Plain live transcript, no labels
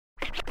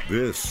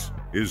This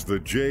is the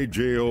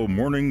JJO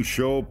Morning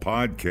Show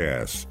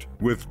podcast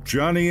with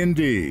Johnny and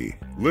D.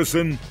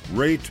 Listen,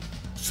 rate,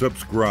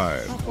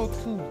 subscribe. Taco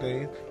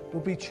Tuesdays will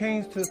be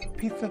changed to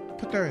Pizza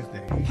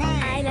Thursday.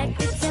 I like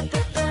pizza,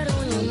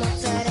 pepperoni,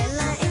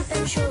 mozzarella and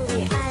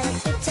anchovy. I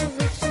like pizza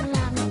with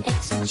salami,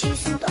 extra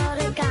cheese and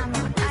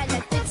oregano. I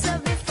like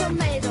pizza with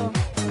tomato.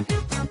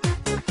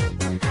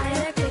 I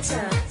like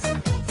pizza.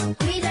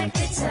 We like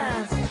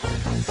pizza.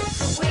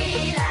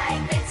 We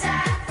like pizza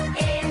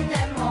in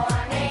the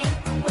morning.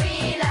 We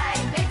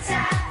like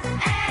pizza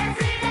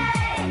every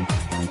day.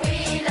 We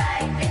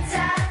like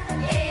pizza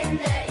in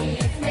the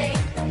evening.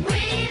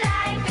 We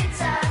like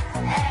pizza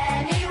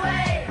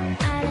anyway.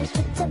 I like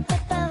pizza,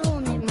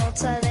 pepperoni,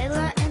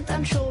 mozzarella and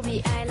anchovy.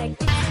 I like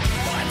pizza.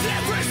 But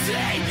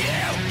everything you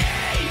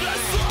eat a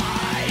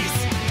slice.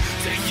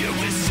 To you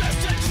it's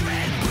just a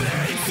trend.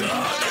 Pizza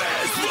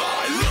is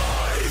my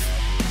life.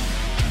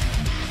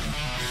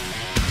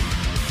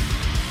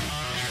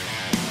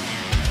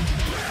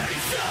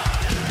 Pizza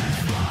is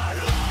my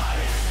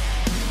life.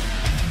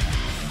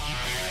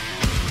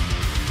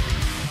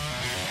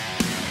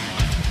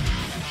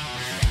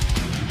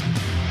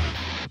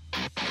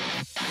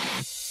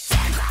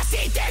 Ten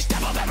classy dish,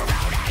 double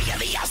pepperoni,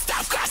 and the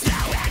stuffed crust, no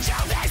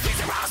anchovies,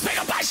 pizza rolls,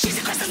 pickle bites,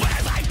 cheesy crusts is what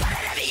I like, put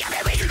it in the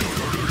oven, we can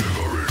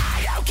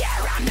I don't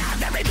care, I'm not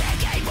very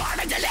picky, warm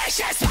and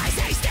delicious,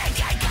 spicy,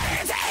 stinky, cut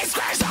it into 8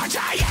 squares or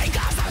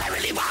triangles, all I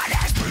really want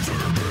is pizza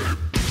to me.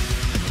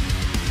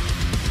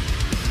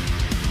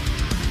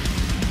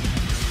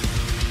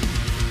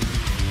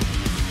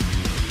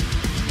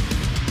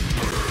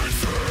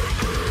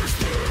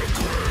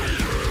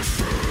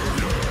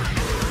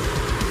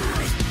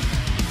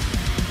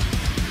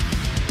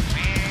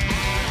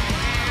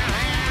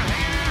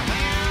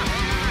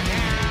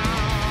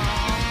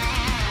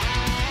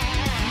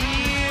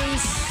 You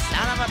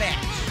son of a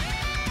bitch.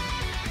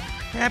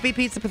 Happy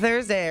Pizza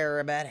Thursday,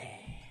 everybody.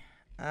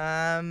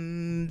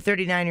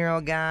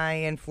 39-year-old guy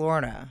in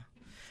Florida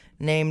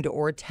named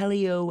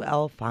Ortelio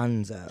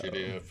Alfonso.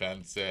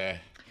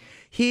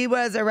 He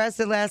was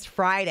arrested last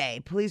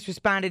Friday. Police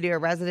responded to a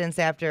residence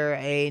after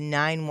a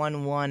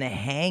 911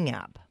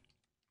 hang-up.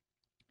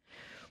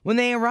 When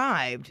they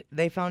arrived,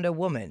 they found a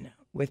woman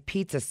with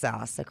pizza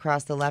sauce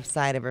across the left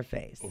side of her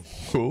face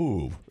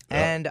Ooh,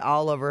 and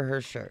all over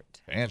her shirt.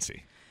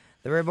 fancy.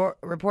 The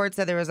report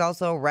said there was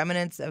also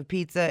remnants of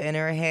pizza in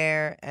her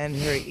hair and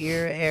her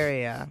ear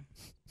area.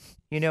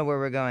 You know where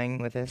we're going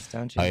with this,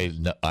 don't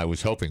you? I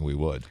was hoping we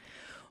would.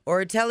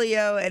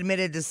 Ortelio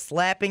admitted to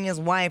slapping his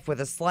wife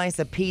with a slice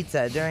of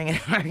pizza during an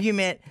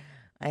argument.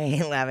 I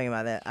hate laughing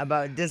about that.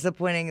 About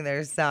disappointing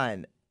their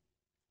son.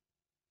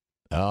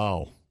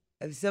 Oh,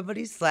 If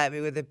somebody slapped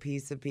me with a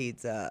piece of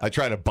pizza, I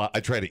try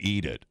to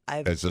eat it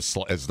as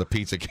the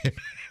pizza came.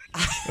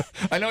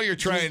 I know you're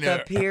trying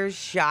just the to. pure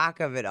shock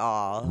of it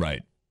all.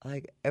 Right.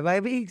 Like, am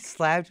I being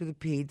slapped with a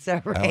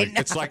pizza right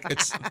now?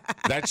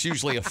 That's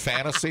usually a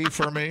fantasy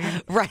for me.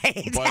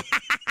 Right. But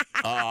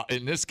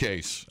in this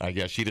case, I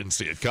guess she didn't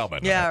see it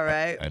coming. Yeah,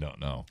 right. I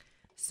don't know.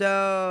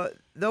 So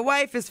the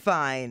wife is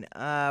fine.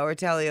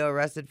 Ortelio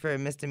arrested for a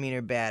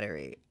misdemeanor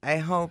battery. I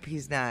hope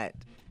he's not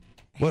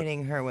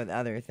hitting her with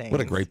other things. What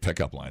a great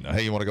pickup line.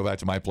 Hey, you want to go back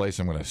to my place?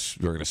 We're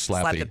gonna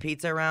slap the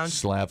pizza around.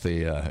 Slap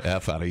the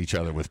F out of each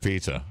other with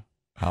pizza.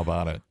 How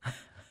about it?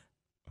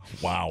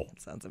 Wow.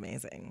 Sounds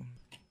amazing.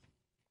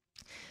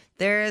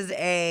 There's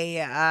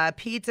a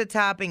pizza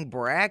topping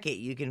bracket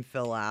you can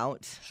fill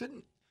out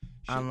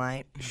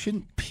online.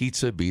 Shouldn't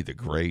pizza be the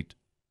great?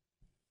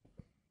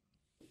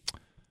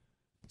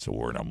 It's a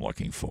word I'm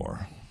looking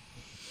for.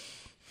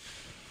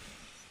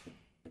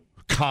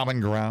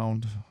 Common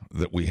ground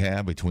that we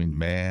have between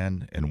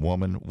man and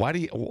woman. Why do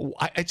you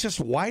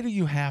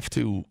have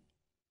to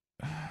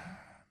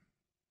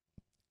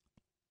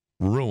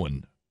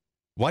ruin?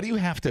 Why do you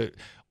have to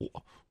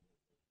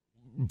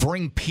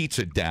bring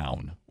pizza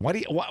down? Why do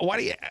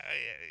you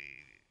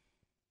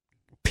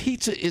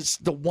pizza is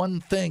the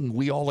one thing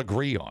we all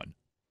agree on.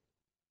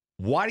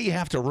 Why do you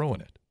have to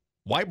ruin it?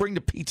 Why bring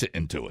the pizza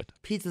into it?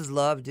 Pizza's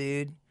love,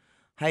 dude.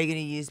 How are you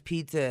going to use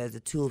pizza as a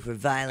tool for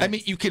violence? I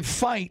mean, you can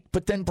fight,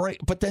 but then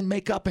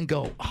make up and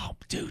go, oh,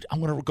 dude, I'm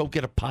going to go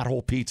get a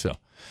pothole pizza.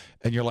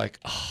 And you're like,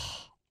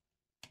 oh,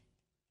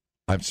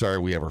 I'm sorry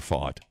we ever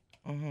fought.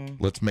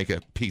 Mm-hmm. Let's make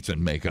a pizza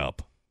and make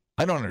up.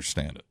 I don't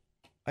understand it.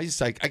 I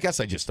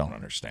guess I just don't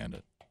understand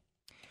it.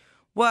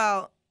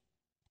 Well,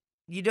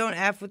 you don't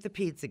F with the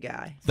pizza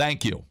guy.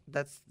 Thank you.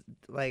 That's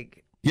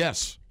like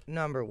Yes.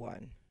 number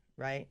one,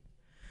 right?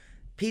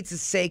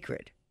 Pizza's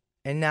sacred.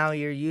 And now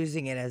you're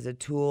using it as a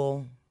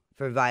tool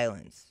for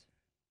violence.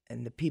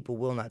 And the people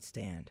will not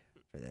stand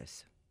for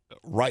this.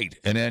 Right.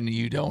 And then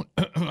you don't,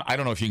 I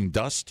don't know if you can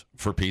dust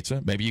for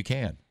pizza. Maybe you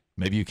can.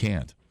 Maybe you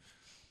can't.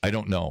 I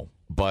don't know.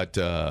 But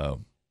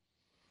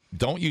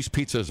don't use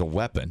pizza as a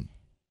weapon.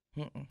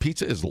 Mm-mm.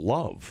 Pizza is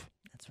love.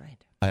 That's right.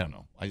 I don't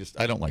know.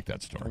 I don't like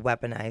that story.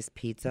 Weaponized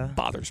pizza.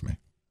 Bothers me.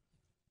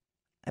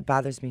 It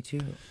bothers me too.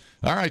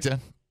 All right,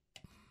 then.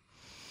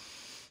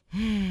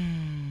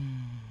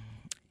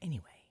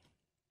 Anyway.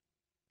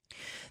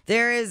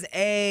 There is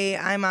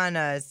I'm on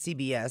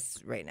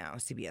CBS right now,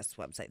 CBS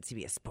website,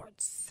 CBS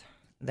Sports.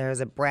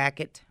 There's a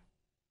bracket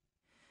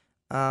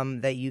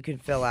that you can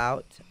fill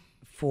out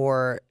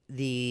for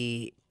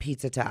the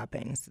pizza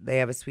toppings. They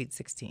have a Sweet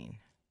 16.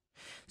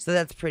 So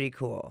that's pretty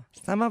cool.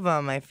 Some of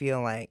them I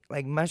feel like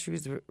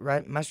mushrooms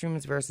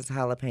versus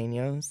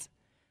jalapenos.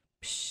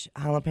 Psh,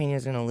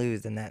 jalapenos are going to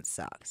lose, and that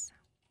sucks.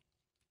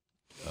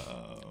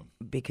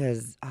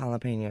 Because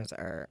jalapenos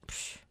are...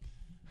 Psh.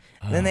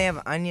 Then they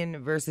have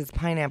onion versus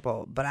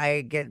pineapple, but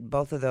I get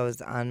both of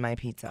those on my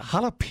pizza.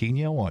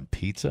 Jalapeno on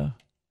pizza?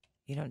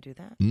 You don't do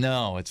that?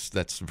 No,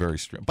 that's very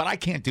strange. But I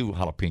can't do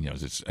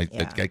jalapenos.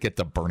 I get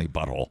the Bernie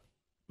butthole.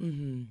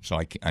 Mm-hmm. So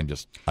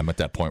I'm at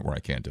that point where I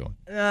can't do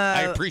it.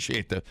 I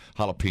appreciate the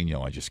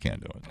jalapeno. I just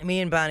can't do it. Me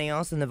and Bonnie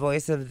Olsen, the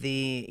voice of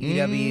the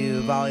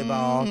UW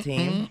volleyball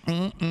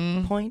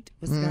team, Point,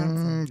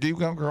 Wisconsin. Do you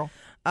go, girl?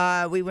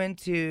 We went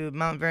to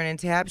Mount Vernon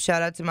Tap.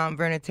 Shout out to Mount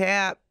Vernon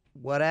Tap.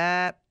 What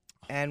up?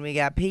 And we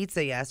got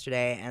pizza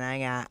yesterday, and I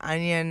got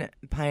onion,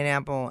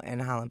 pineapple,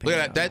 and jalapeno. Look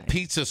at that. That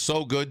pizza's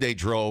so good, they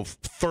drove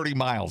 30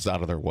 miles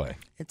out of their way.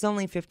 It's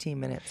only 15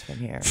 minutes from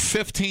here.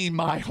 15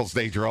 miles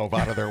they drove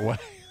out of their way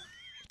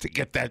to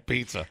get that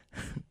pizza.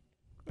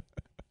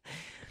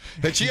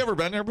 Had she ever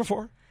been there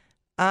before?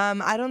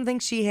 I don't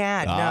think she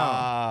had,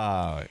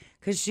 no.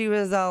 Because she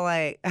was all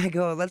like, I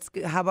go,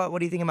 what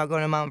do you think about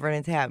going to Mount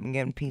Vernon Tap and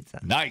getting pizza?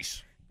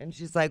 Nice. And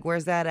she's like,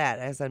 where's that at?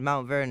 I said,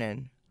 Mount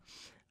Vernon.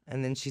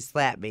 And then she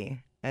slapped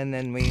me. And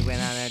then we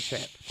went on a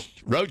trip.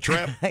 Road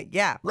trip?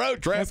 Yeah.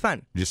 Road trip. It was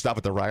fun. Did you stop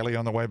at the Riley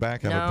on the way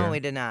back? No,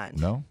 we did not.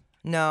 No?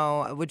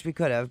 No, which we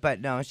could have,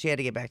 but no, she had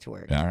to get back to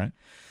work. All right.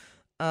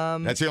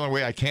 That's the only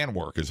way I can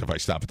work is if I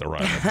stop at the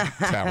Riley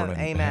Tavern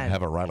and Amen.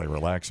 have a Riley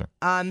relaxer.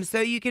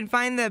 So you can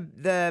find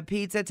the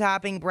pizza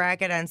topping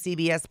bracket on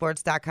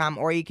CBSSports.com,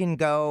 or you can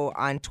go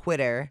on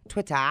Twitter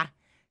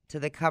to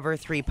the Cover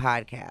 3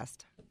 podcast.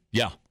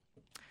 Yeah.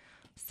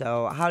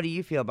 So how do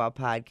you feel about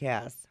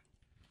podcasts?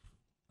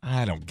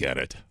 I don't get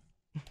it.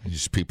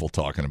 Just people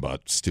talking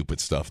about stupid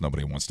stuff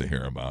nobody wants to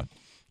hear about.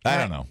 I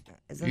don't know.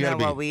 Isn't that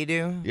what we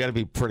do? You got to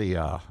be pretty.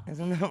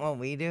 Isn't that what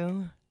we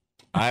do?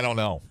 I don't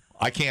know.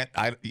 I can't.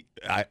 I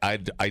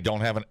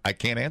don't have an. I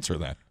can't answer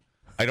that.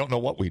 I don't know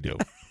what we do.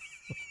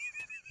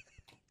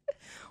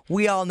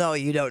 We all know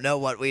you don't know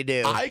what we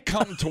do. I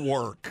come to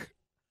work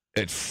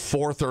at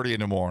 4:30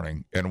 in the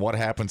morning, and what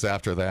happens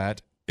after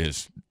that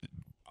is,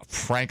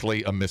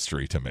 frankly, a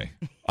mystery to me.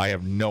 I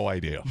have no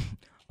idea.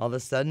 All of a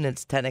sudden,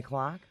 it's 10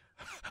 o'clock.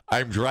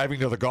 I'm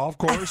driving to the golf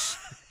course.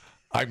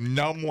 I'm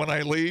numb when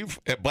I leave,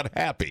 but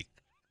happy.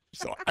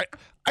 So I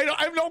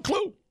have no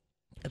clue.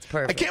 That's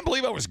perfect. I can't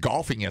believe I was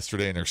golfing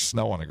yesterday and there's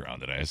snow on the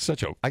ground today. It's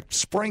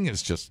spring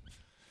is just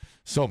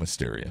so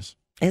mysterious.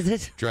 Is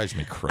it? Drives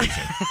me crazy.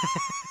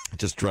 It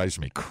just drives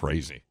me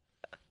crazy.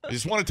 I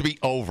just want it to be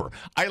over.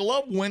 I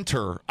love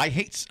winter. I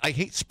hate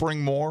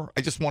spring more.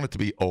 I just want it to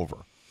be over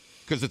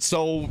because it's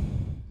so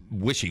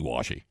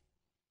wishy-washy.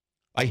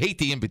 I hate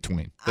the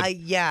in-between. I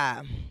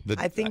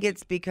think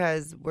it's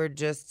because we're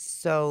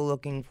just so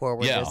looking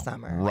forward to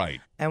summer.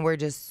 Right. And we're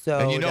just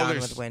so done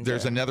with winter.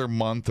 There's another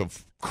month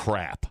of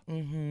crap.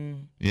 Mm-hmm.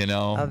 You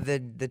know? Of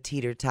the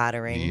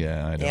teeter-tottering.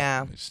 Yeah, I know.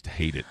 Yeah. I just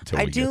hate it until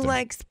I we do get there.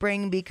 like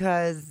spring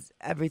because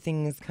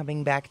everything is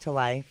coming back to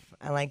life.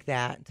 I like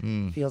that.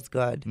 Feels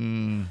good.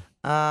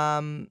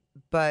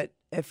 But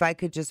if I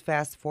could just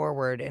fast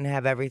forward and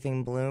have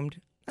everything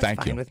bloomed,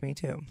 that's fine with me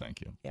too.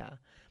 Thank you. Yeah.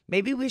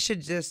 Maybe we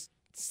should just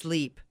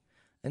sleep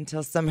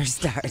until summer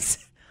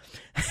starts.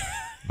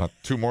 About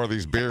 2 more of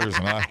these beers,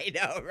 and I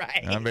know,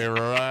 right? I'll be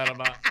right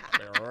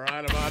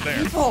about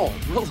there. People,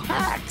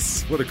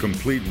 relax. What a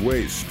complete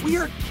waste We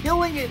are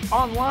killing it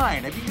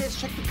online. Have you guys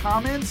checked the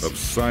comments? of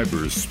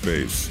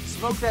cyberspace.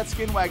 Smoke That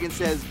Skin Wagon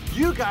says,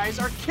 you guys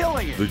are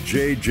killing it. The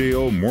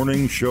JJO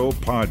Morning Show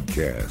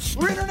Podcast.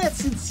 We're internet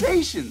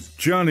sensations.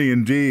 Johnny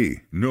and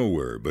D,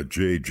 nowhere but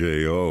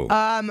JJO.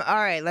 All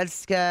right,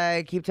 let's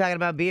keep talking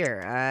about beer.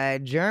 A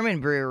German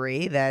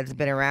brewery that's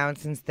been around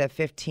since the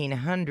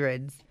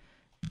 1500s,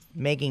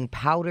 making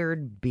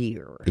powdered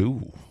beer.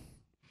 Ooh.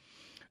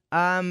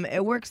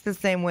 It works the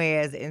same way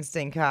as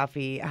instant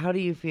coffee. How do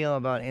you feel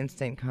about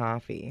instant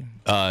coffee?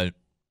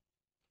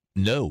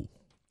 No.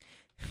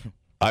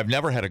 I've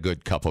never had a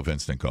good cup of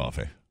instant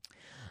coffee.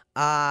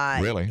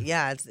 Really?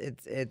 Yeah,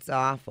 it's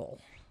awful.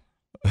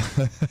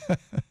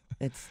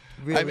 It's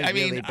really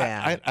really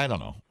bad. I don't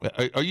know.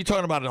 Are you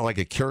talking about it like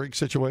a Keurig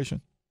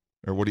situation,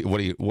 or what?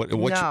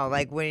 No,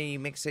 like when you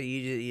mix it,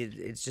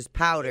 it's just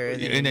powder,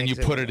 and then you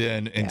put it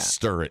in and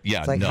stir it. Yeah,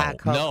 It's like hot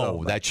cocoa,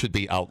 but- that should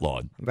be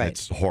outlawed. Right.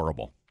 It's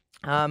horrible.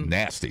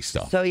 Nasty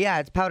stuff. So yeah,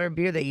 it's powdered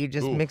beer that you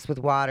just mix with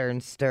water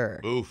and stir.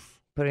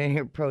 Oof. Put it in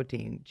your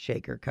protein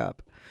shaker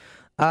cup.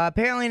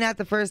 Apparently not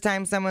the first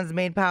time someone's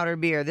made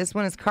powdered beer. This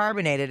one is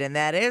carbonated, and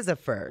that is a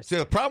first. See,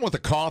 the problem with the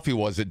coffee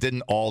was it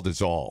didn't all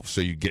dissolve, so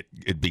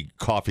it'd be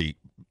coffee.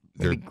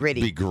 It'd be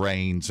gritty. Be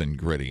grains and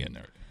gritty in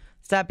there.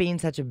 Stop being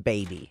such a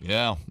baby.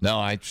 Yeah. No,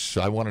 I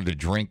wanted to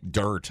drink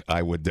dirt.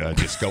 I would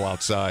just go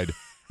outside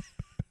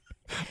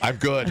I'm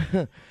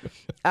good.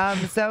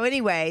 So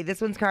anyway,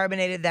 this one's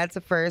carbonated. That's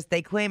a first.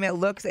 They claim it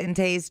looks and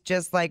tastes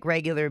just like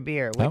regular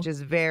beer, which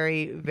is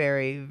very,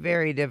 very,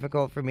 very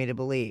difficult for me to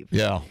believe.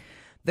 Yeah.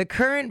 The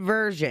current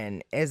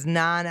version is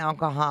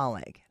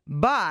non-alcoholic,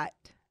 but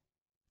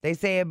they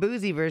say a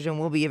boozy version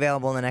will be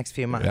available in the next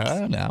few months.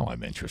 Yeah, now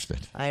I'm interested.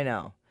 I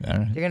know. All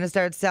right. They're going to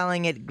start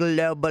selling it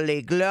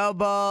globally.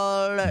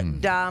 Global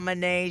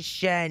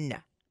domination.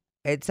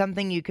 It's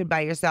something you could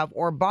buy yourself,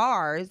 or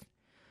bars.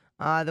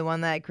 The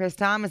one that Chris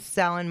Thomas is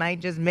selling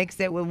might just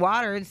mix it with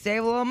water and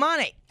save a little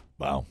money.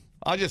 Wow.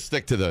 I'll just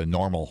stick to the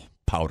normal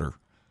powder.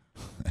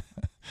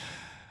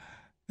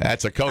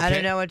 That's a cocaine. I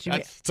don't know what you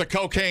mean. It's a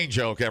cocaine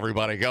joke,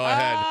 everybody. Go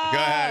ahead. Go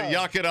ahead.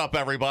 Yuck it up,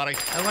 everybody.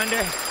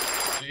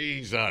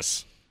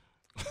 Jesus.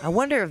 I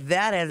wonder if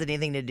that has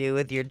anything to do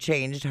with your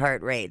changed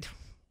heart rate.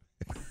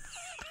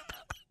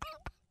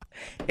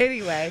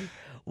 Anyway,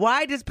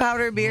 why does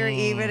powder beer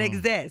even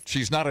exist?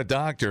 She's not a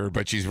doctor,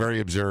 but she's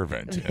very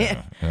observant.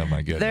 Oh,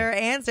 my goodness. Their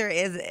answer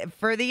is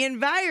for the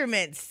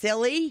environment,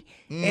 silly.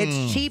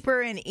 It's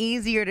cheaper and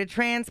easier to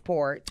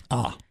transport.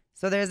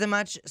 So there's a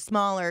much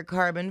smaller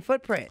carbon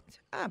footprint.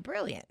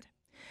 Brilliant.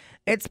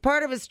 It's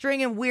part of a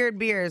string of weird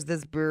beers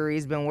this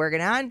brewery's been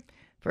working on.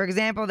 For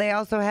example, they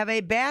also have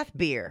a bath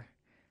beer.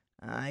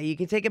 You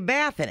can take a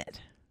bath in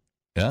it.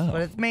 Yeah. That's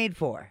what it's made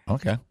for.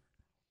 Okay.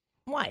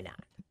 Why not?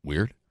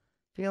 Weird.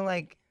 Feel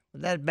like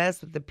that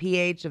best with the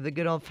pH of the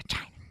good old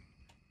vagina.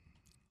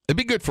 It'd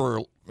be good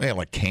for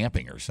like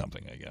camping or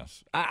something, I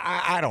guess.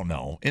 I don't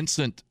know.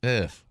 Instant.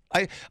 I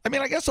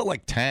mean, I guess I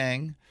like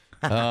Tang.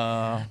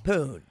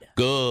 Poon.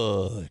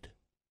 Good.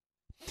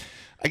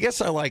 I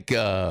guess I like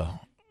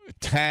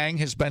Tang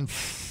has been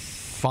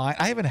fine.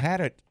 I haven't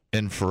had it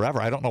in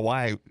forever. I don't know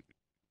why I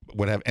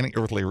would have any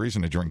earthly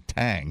reason to drink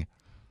Tang,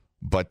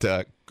 but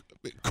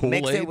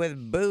Kool-Aid. Mix it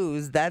with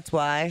booze. That's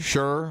why.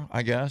 Sure,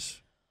 I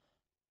guess.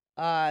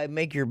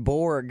 Make your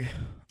Borg.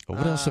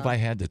 What else have I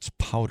had that's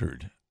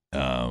powdered?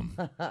 Oh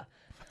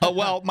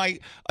well, my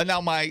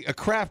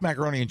Kraft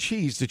macaroni and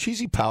cheese, the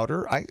cheesy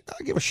powder. I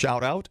give a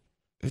shout out.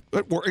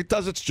 It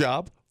does its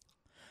job.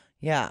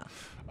 Yeah.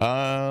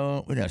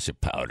 What else? A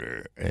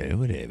powder?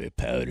 Whatever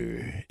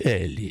powder.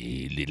 A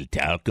little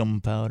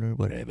talcum powder.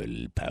 Whatever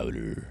little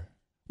powder.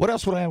 What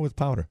else would I have with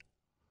powder?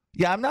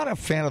 Yeah, I'm not a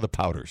fan of the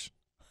powders.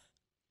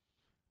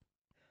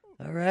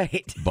 All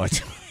right.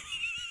 But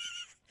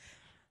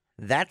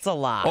that's a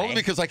lie. only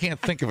because I can't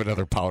think of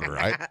another powder.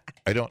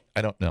 I don't know.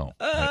 I don't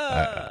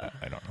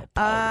know.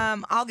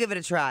 Powder. I'll give it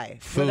a try.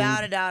 Food.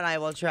 Without a doubt, I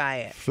will try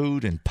it.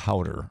 Food and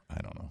powder.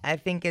 I don't know. I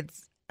think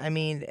it's. I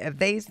mean,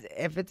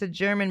 if it's a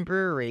German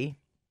brewery,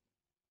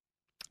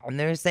 and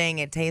they're saying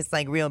it tastes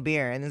like real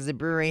beer, and this is a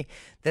brewery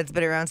that's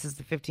been around since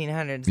the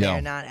 1500s, Yeah.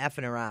 they're not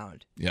effing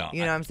around. Yeah,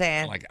 You know what I'm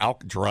saying? Like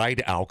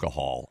dried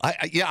alcohol.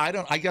 I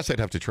don't. I guess I'd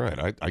have to try it.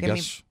 I Give me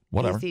guess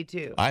whatever.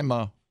 PC2. I'm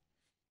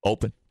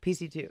open.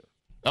 PC2.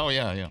 Oh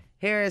yeah.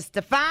 Here is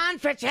Stefan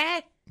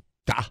Fritche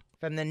Da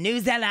from the New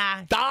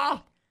Zealand da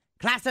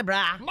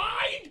Klassebra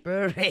mine.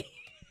 Brewery.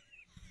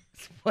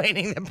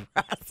 Explaining the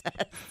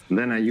process.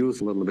 Then I use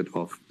a little bit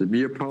of the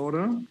beer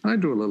powder. I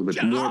do a little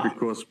bit more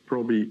because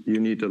probably you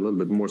need a little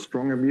bit more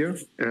stronger beer.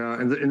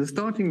 In the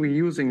starting, we're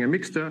using a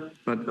mixer,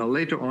 but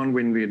later on,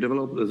 when we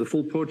develop the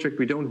full project,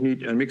 we don't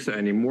need a mixer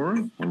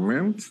anymore.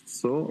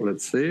 So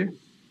let's see.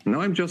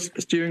 Now I'm just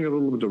stirring a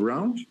little bit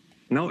around.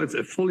 Now it's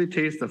a fully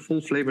tasted, full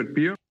flavored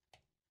beer.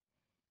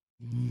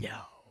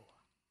 No.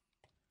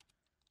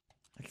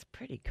 That's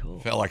pretty cool.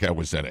 Felt like I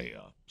was at a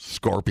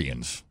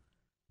Scorpions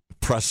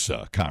press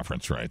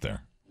conference right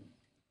there.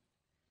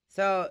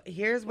 So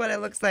here's what it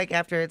looks like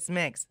after it's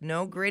mixed.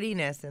 No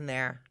grittiness in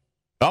there.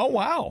 Oh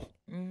wow,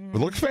 It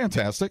looks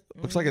fantastic.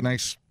 Looks like a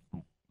nice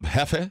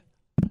hefe.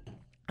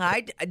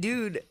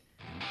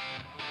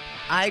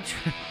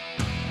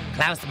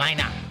 Klaus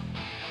Meiner.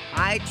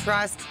 I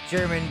trust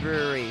German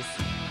breweries.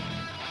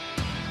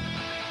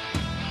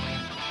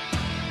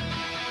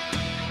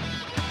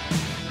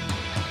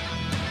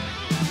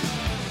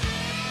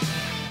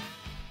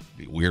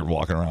 Be weird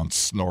walking around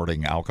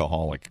snorting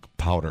alcoholic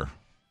powder.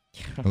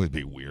 It would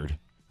be weird.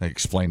 They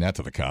explain that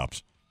to the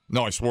cops.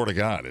 No, I swear to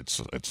God,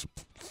 it's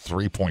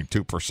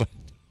 3.2%.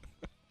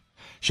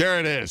 Sure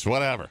it is.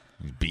 Whatever.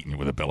 He's beating you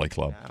with a billy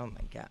club. Oh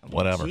my God.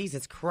 Whatever.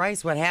 Jesus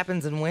Christ, what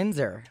happens in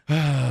Windsor?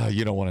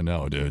 You don't want to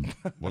know, dude.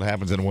 What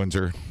happens in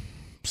Windsor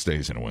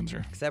stays in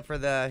Windsor. Except for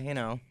the,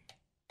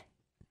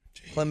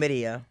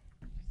 chlamydia.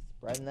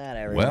 Spreading that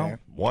everywhere. Well,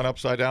 one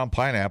upside down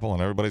pineapple,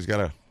 and everybody's got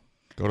to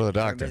go to the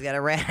doctor. Everybody's got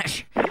a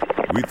rash.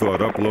 We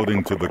thought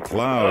uploading to the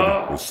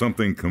cloud was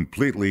something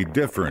completely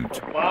different.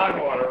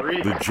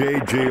 The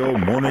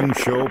JJO Morning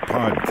Show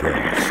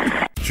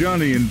Podcast.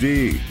 Johnny and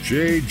D,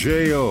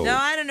 JJO. No,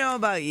 I don't know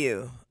about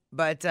you,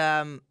 but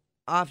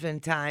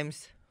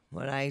oftentimes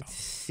when I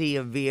see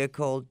a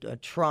vehicle, a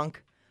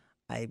trunk,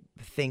 I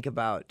think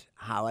about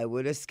how I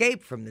would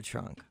escape from the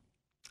trunk.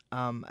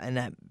 And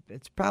that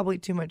it's probably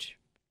too much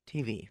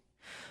TV.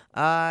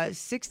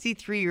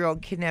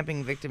 63-year-old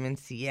kidnapping victim in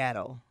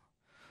Seattle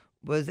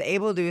was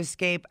able to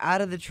escape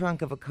out of the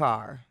trunk of a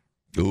car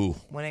Ooh.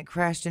 when it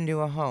crashed into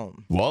a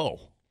home. Whoa.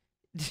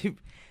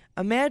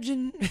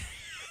 Imagine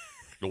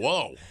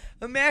Whoa.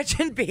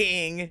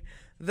 being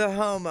the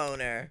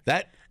homeowner.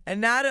 That. And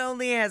not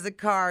only has a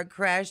car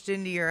crashed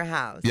into your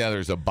house, Yeah,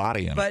 there's a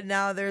body in it. but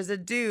now there's a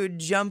dude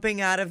jumping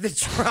out of the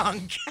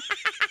trunk.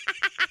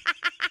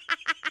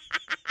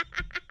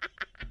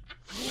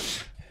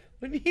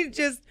 When you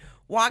just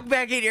walk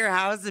back into your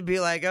house and be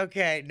like,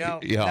 okay, no,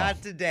 Yeah.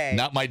 not today.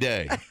 Not my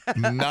day.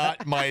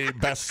 Not my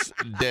best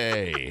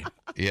day.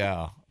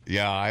 Yeah.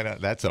 Yeah,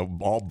 that's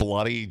all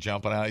bloody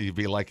jumping out. You'd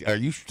be like, "Are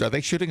they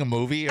shooting a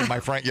movie in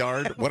my front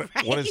yard? What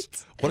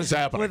is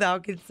happening?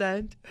 Without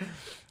consent.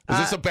 Is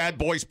this a Bad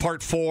Boys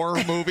Part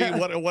 4 movie?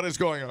 What is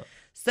going on?"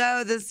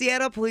 So the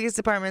Seattle Police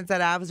Department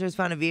said officers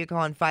found a vehicle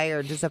on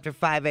fire just after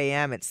 5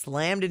 a.m. It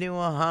slammed into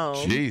a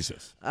home.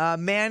 Jesus. A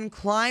man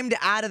climbed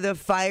out of the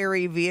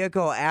fiery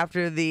vehicle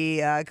after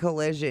the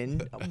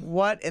collision.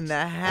 What in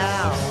the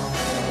hell?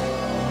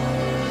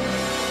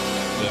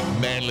 The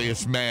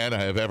manliest man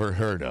I have ever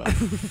heard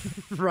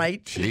of.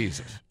 Right?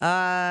 Jesus.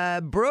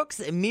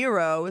 Brooks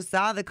Miro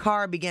saw the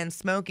car begin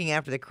smoking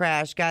after the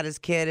crash, got his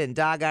kid and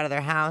dog out of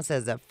their house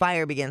as a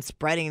fire began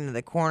spreading into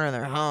the corner of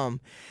their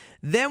home.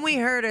 Then we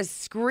heard a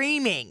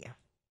screaming.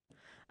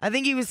 I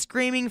think he was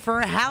screaming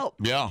for help.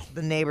 Yeah.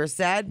 The neighbor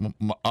said.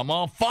 I'm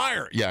on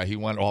fire. Yeah, he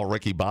went all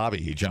Ricky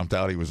Bobby. He jumped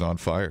out. He was on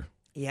fire.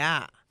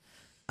 Yeah.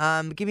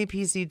 Give me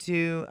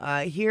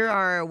PC2. Here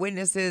are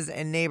witnesses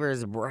and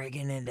neighbors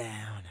breaking it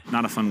down.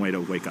 Not a fun way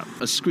to wake up.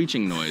 A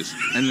screeching noise,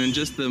 and then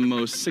just the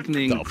most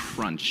sickening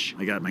crunch.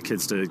 I got my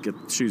kids to get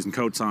shoes and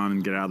coats on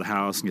and get out of the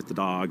house and get the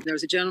dog. There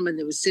was a gentleman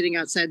that was sitting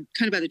outside,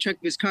 kind of by the truck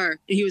of his car, and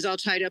he was all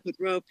tied up with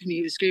rope, and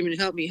he was screaming,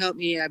 help me,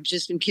 I've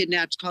just been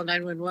kidnapped, call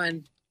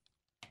 911.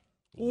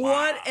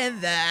 What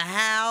in the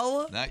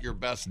hell? Not your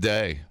best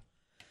day.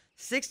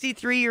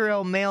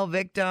 63-year-old male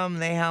victim.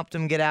 They helped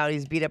him get out.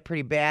 He's beat up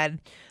pretty bad.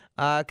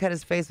 Cut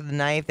his face with a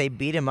knife. They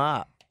beat him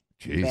up.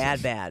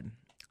 Jesus. Bad.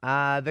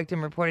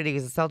 Victim reported he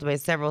was assaulted by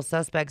several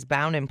suspects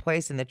bound and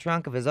placed in the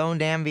trunk of his own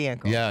damn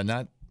vehicle. Yeah,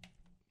 not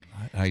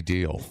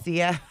ideal.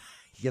 Yeah,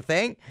 you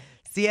think?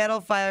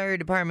 Seattle Fire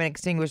Department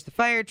extinguished the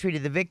fire,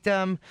 treated the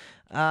victim.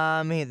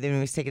 Then he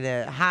was taken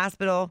to the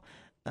hospital.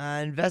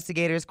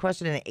 Investigators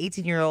questioned an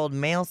 18-year-old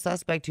male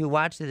suspect who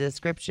matched the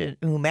description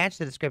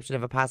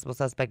of a possible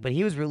suspect, but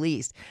he was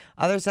released.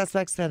 Other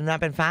suspects have not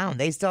been found.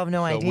 They still have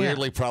no idea.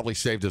 Weirdly, probably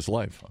saved his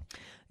life.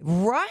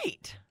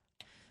 Right.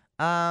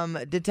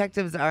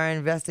 Detectives are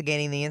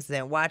investigating the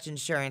incident. Watch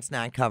insurance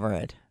not cover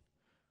it.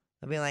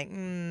 They'll be like,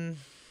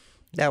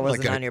 that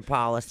wasn't on your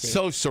policy.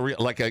 So surreal.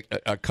 Like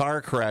a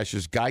car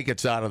crashes, guy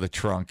gets out of the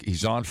trunk,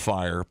 he's on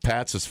fire,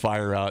 pats his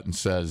fire out and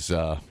says,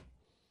 well,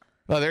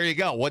 there you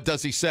go. What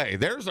does he say?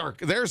 There's our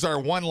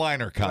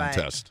one-liner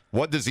contest. Right.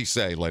 What does he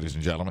say, ladies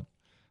and gentlemen?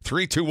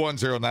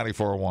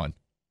 3210941.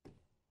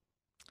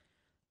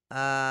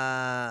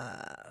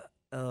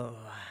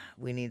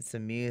 We need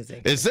some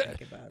music. Is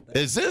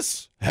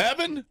this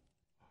heaven?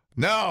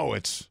 No,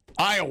 it's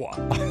Iowa.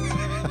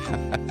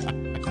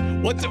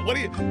 What's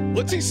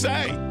he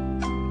say?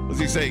 What's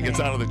he say? He gets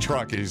out of the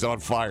truck and he's on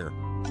fire.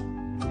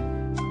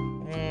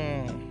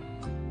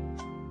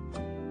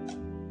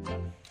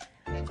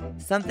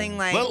 Something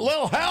like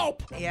little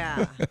help.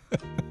 Yeah.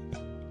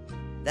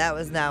 That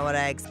was not what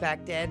I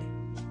expected.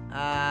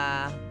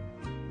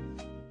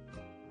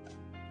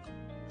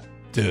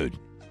 Dude,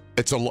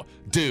 it's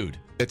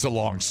a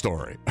long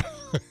story.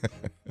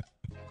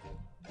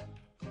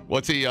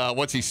 What's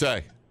he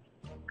say?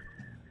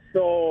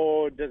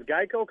 So does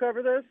Geico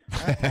cover this?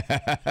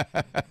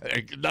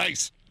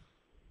 Nice.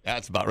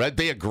 That's about right. That'd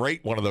be a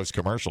great one of those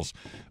commercials.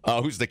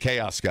 Who's the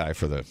chaos guy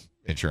for the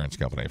insurance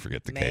company? I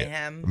forget the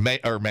Mayhem.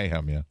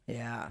 Mayhem, yeah.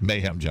 Yeah.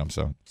 Mayhem jumps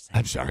on.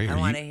 I'm sorry. I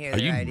want to hear. Are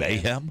you ideas.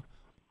 Mayhem?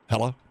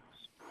 Hello.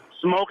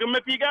 Smoke them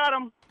if you got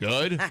them.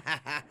 Good.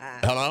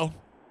 Hello.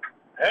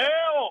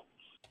 Help!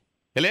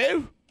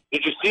 Hello.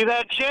 Did you see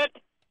that shit?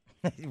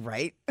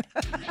 Right.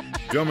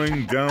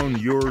 Dumbing down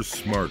your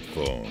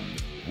smartphone.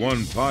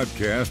 One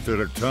podcast at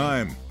a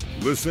time.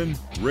 Listen,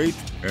 rate,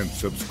 and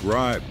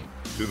subscribe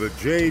to the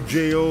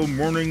JJO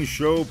Morning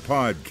Show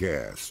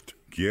podcast.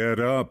 Get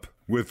up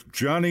with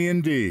Johnny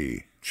and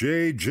D.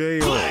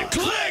 JJO.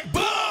 Click,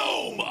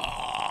 boom!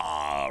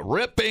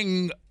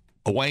 Ripping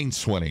Wayne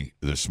Swinney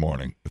this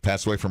morning.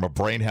 Passed away from a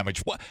brain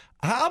hemorrhage.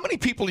 How many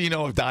people do you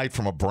know have died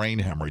from a brain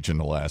hemorrhage in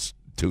the last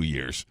 2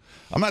 years?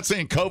 I'm not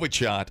saying COVID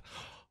shot,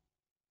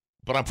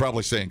 but I'm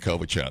probably saying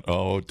COVID shot.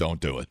 Oh, don't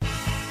do it.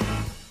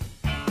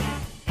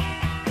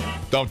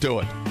 Don't do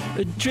it.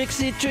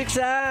 Trixie.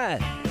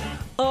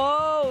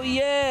 Oh,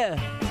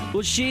 yeah.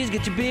 Well, she's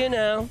get your beer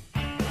now.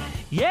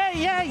 Yeah.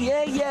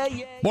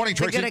 Morning,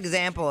 Trixie. It's a good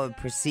example of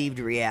perceived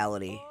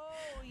reality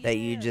that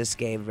you just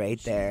gave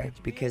right there,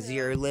 because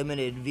your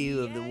limited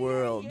view of the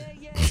world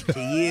to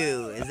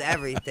you is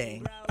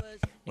everything.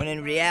 When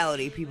in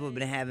reality, people have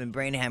been having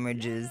brain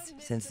hemorrhages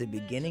since the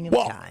beginning of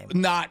time.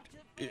 Not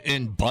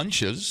in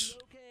bunches.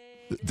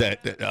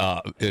 That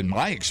in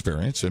my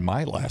experience, in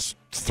my last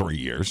 3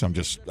 years, I'm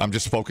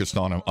just focused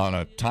on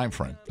a time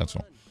frame. That's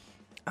all.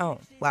 Oh,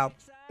 well,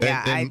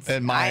 Yeah,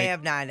 I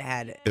have not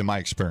had it. In my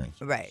experience.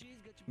 Right.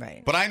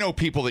 But I know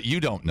people that you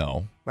don't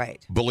know.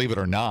 Right. Believe it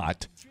or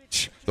not,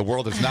 the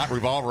world does not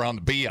revolve around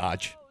the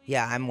biatch.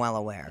 Yeah, I'm well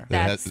aware.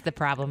 That's the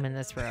problem in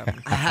this room.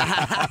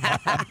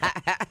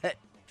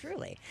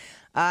 Truly.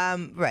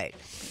 Right.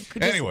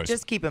 Anyways.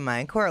 Just keep in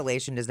mind,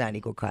 correlation does not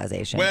equal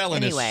causation. Well,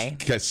 in anyway.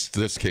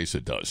 this case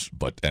it does.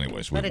 But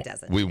anyways, But it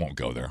doesn't. We won't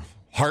go there.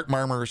 Heart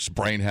murmurs,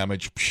 brain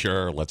hemorrhage,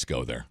 sure, let's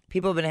go there.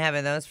 People have been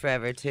having those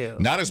forever, too.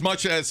 Not as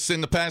much as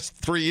in the past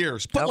 3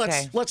 years, but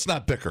Okay. let's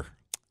not bicker.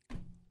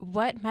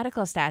 What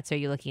medical stats are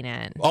you looking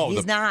at? Oh,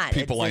 He's not.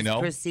 People It's I his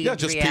know. perceived Yeah,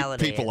 just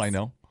reality people I is.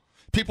 know.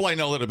 People I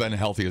know that have been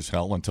healthy as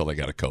hell until they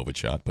got a COVID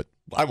shot, but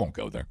I won't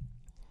go there.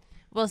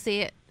 Well,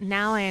 see,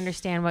 now I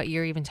understand what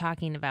you're even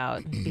talking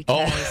about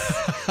because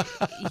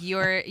you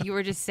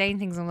were just saying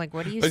things. I'm like,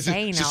 what are you It's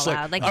saying just out like-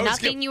 loud? Like I was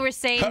nothing you were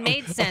saying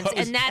made sense,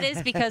 and that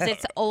is because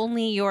it's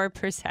only your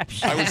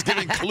perception. I was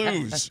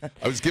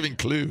giving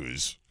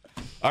clues.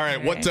 All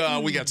right,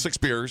 what we got 6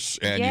 beers,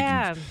 and you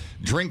can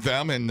drink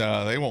them, and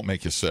they won't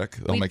make you sick.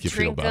 They'll make you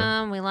feel drink better.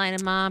 them, we line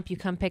them up. You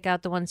come pick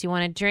out the ones you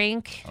want to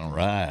drink. All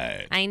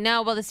right. I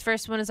know. Well, this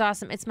first one is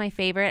awesome. It's my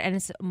favorite, and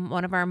it's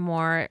one of our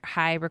more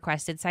high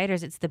requested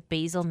ciders. It's the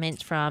Basil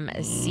Mint from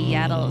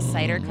Seattle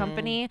Cider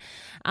Company.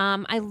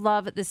 I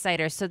love this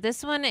cider. So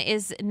this one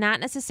is not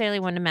necessarily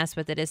one to mess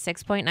with. It is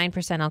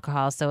 6.9%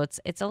 alcohol, so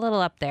it's a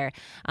little up there.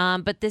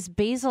 But this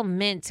Basil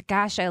Mint,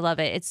 gosh, I love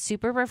it. It's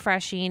super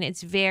refreshing.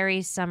 It's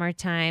very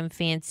summertime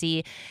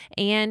fancy,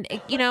 and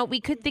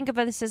we could think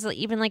about this as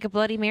even like a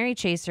Bloody Mary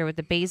chaser with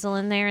the basil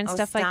in there and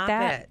stuff like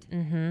that. It.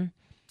 Mm-hmm.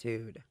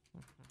 Dude.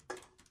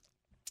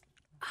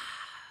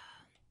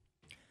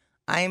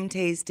 I am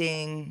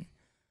tasting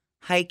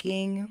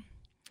hiking.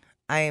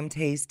 I am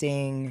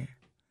tasting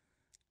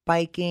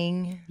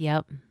biking.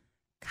 Yep.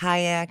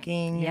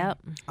 Kayaking. Yep.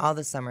 All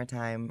the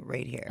summertime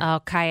right here. Oh,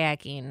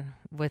 kayaking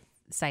with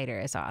cider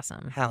is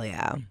awesome. Hell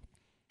yeah.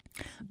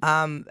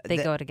 They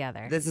go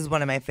together. This is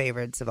one of my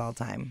favorites of all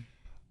time.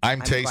 I'm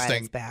glad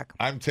tasting. it's back.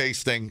 I'm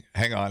tasting.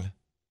 Hang on.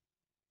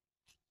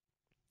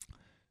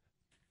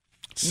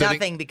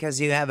 Nothing because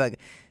you have a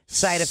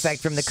side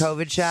effect from the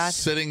COVID shot.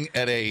 Sitting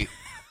at a.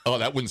 Oh,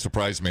 that wouldn't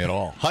surprise me at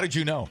all. How did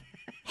you know?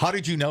 How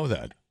did you know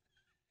that?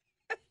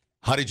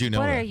 How did you know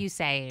what that? are you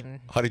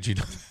saying? How did you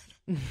know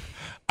that?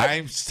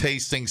 I'm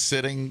tasting,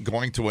 sitting,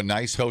 going to a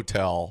nice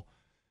hotel,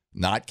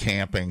 not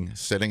camping,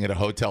 sitting at a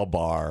hotel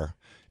bar,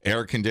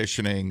 air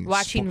conditioning,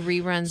 Watching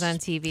reruns on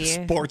TV.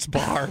 sports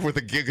bar with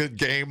a good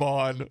game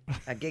on.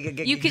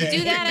 You could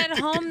do that at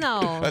home,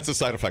 though. That's a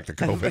side effect of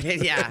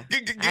COVID. Yeah.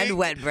 And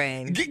wet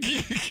brain.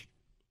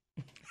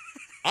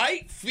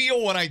 I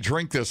feel when I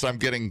drink this, I'm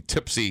getting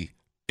tipsy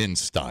in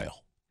style.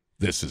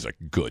 This is a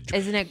good drink.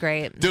 Isn't it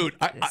great? Dude,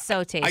 It's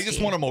so tasty. I just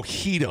want a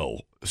mojito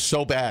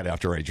so bad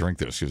after I drink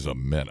this. It's a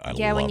mint. I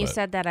Yeah, love when you it.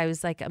 said that, I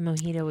was like, a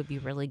mojito would be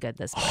really good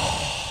this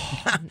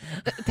morning.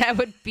 That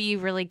would be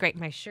really great.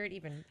 My shirt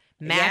even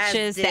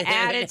matches Yes, the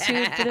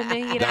attitude for the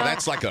mojito. Now,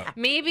 that's like a...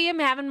 Maybe I'm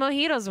having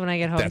mojitos when I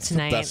get home That's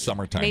tonight. the best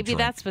summertime Maybe drink.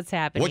 that's what's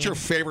happening. What's your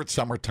favorite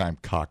summertime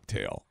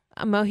cocktail?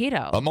 A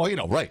mojito. A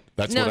mojito, right.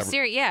 That's No, whatever.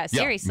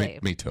 seriously.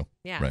 Me too.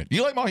 Yeah. Right.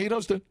 You like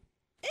mojitos, dude?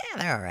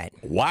 Yeah, they're all right.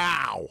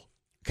 Wow.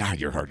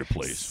 God, you're hard to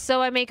please.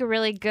 So I make a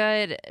really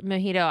good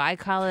mojito. I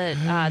call it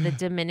the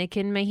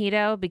Dominican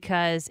mojito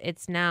because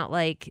it's not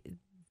like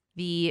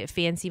the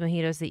fancy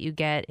mojitos that you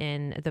get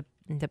in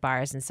the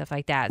bars and stuff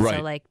like that. Right.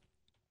 So like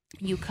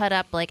you cut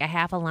up like a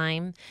half a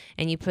lime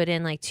and you put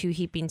in like 2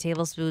 heaping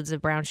tablespoons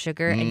of brown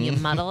sugar and you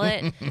muddle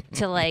it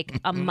to like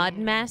a mud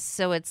mess.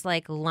 So it's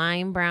like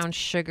lime brown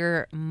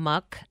sugar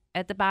muck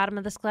at the bottom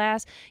of this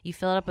glass. You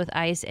fill it up with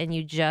ice and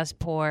you just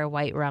pour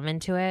white rum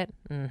into it.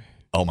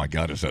 Oh, my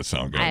God, does that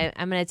sound good?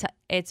 I'm going to tell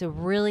it's a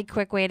really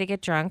quick way to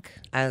get drunk.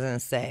 I was going to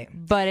say.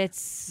 But it's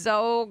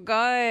so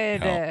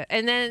good. Hell.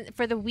 And then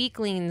for the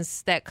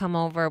weaklings that come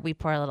over, we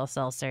pour a little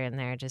seltzer in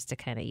there just to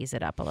kind of ease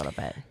it up a little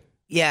bit.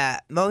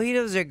 Yeah,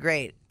 mojitos are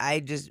great.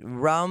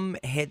 Rum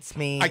hits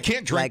me I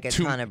can't drink like a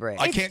too, ton of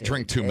bricks. I can't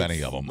drink too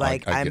many of them.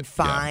 Like, I I'm get,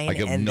 fine, I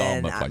get and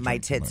numb then if I my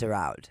drink too tits many. are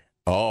out.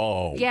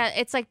 Oh. Yeah,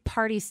 it's like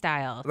party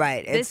style.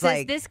 Right. It's This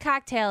like this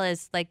cocktail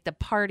is like the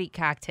party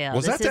cocktail.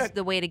 Was This that is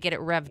the way to get it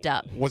revved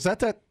up. Was that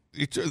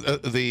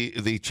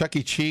the Chuck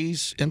E.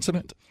 Cheese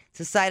incident? it's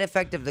a side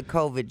effect of the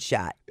COVID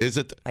shot. Is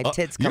it? My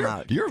tits come you're,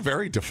 out. You're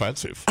very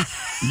defensive.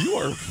 You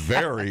are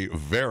very,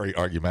 very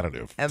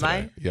argumentative. Am today.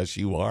 I? Yes,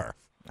 you are.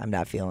 I'm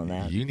not feeling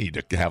that. You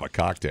need to have a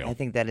cocktail. I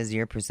think that is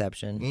your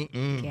perception.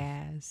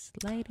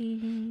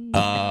 Gaslighting.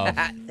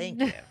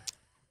 Thank you.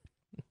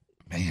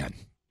 Man.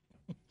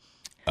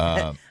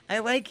 I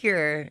like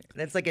your.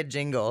 That's like a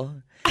jingle.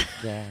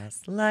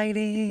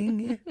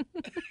 Gaslighting.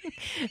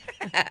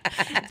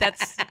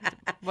 That's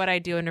what I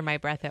do under my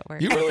breath at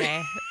work. You really-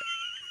 Okay?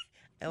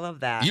 I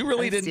love that. You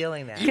really I'm didn't-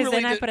 stealing that. you Because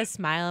really then I did- put a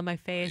smile on my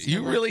face.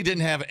 You really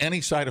didn't have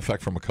any side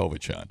effect from a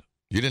COVID shot.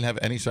 You didn't have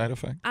any side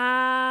effect?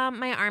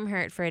 My arm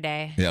hurt for a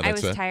day. Yeah, I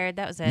that's was it. tired.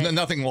 That was it.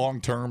 Nothing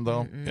long term,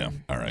 though? Yeah.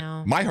 All right.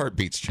 no. My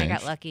heartbeat's changed. I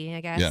got lucky, I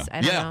guess. Yeah.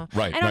 I don't know.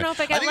 Right. I don't right. know if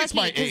I got think it's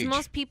my lucky because age.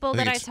 most people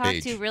think that I it's talked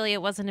age. to, really,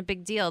 it wasn't a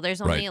big deal.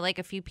 There's only like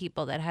a few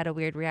people that had a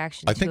weird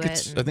reaction I to think it.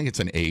 it's. and I think it's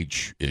an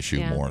age issue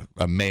Yeah. more,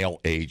 a male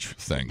age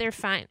thing. They're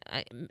fine.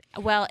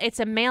 Well, it's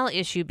a male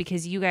issue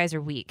because you guys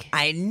are weak.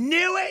 I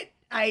knew it.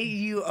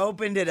 You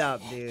opened it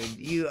up, dude.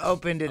 You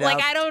opened it up.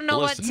 Like I don't know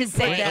Listen, what to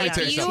say. let me If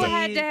tell you you something.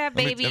 had to have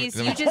Let me- babies,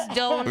 let me- you just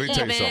don't let me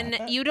tell you even.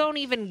 something. You don't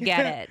even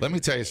get it. Let me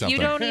tell you something.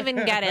 You don't even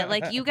get it.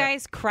 Like you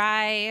guys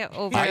cry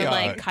over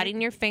like cutting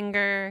your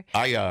finger.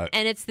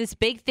 And it's this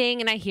big thing,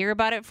 and I hear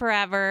about it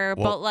forever.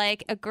 Well- but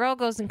like a girl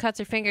goes and cuts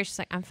her finger, she's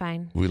like, "I'm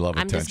fine. We love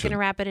I'm just attention. gonna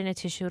wrap it in a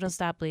tissue. It'll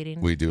stop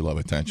bleeding." We do love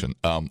attention.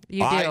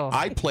 You do.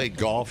 I played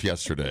golf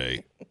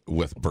yesterday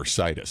with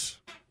bursitis.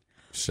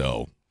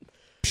 So,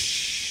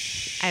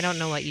 I don't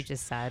know what you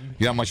just said.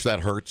 you know how much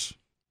that hurts?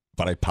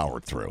 But I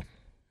powered through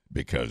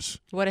because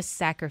What a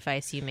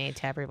sacrifice you made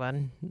to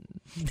everyone.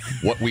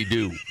 what we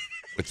do,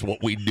 it's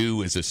what we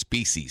do as a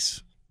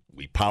species.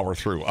 We power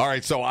through. All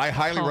right, so I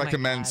highly Oh, my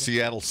recommend God.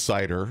 Seattle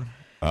cider.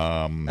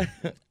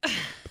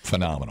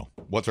 Phenomenal.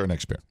 What's our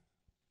next beer?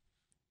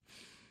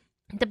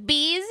 The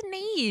Bee's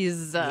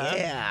Knees.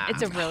 Yeah.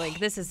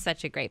 This is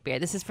such a great beer.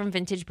 This is from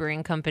Vintage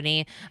Brewing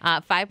Company.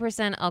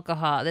 5%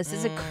 alcohol. This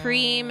is a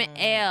cream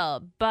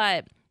ale,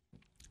 but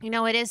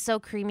it is so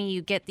creamy.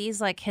 You get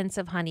these like hints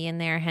of honey in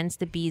there, hence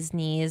the Bee's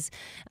Knees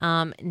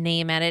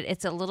name at it.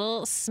 It's a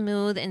little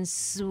smooth and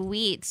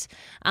sweet,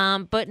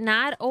 but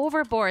not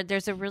overboard.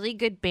 There's a really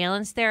good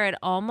balance there. It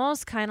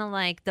almost kind of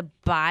like the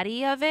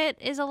body of it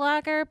is a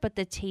lager, but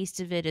the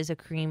taste of it is a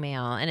cream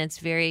ale, and it's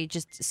very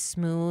just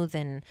smooth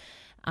and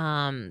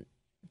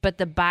but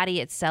the body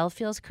itself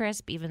feels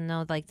crisp, even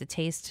though like the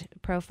taste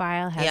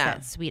profile has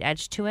that sweet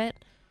edge to it.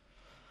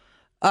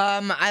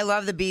 I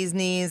love the Bee's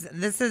Knees.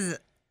 This is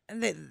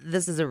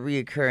a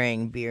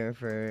reoccurring beer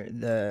for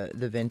the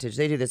vintage.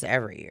 They do this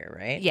every year,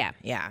 right?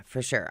 Yeah,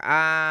 for sure.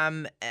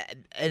 And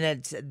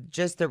it's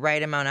just the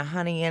right amount of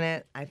honey in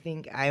it. I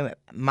think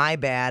my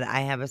bad. I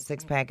have a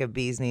 6-pack of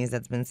Bee's Knees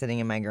that's been sitting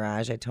in my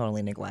garage. I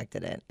totally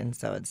neglected it, and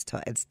so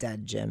it's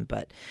dead, Jim.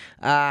 But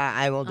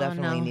I will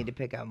definitely need to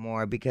pick up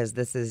more because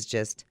this is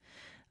just.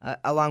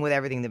 Along with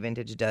everything the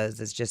vintage does,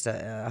 it's just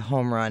a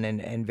home run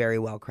and very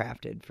well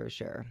crafted for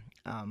sure.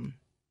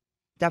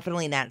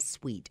 Definitely not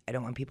sweet. I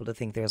don't want people to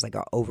think there's like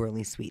an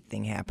overly sweet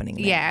thing happening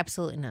there. Yeah,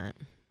 absolutely not.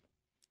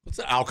 What's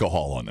the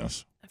alcohol on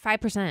this?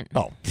 5%.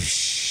 Oh.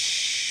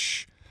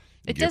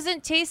 It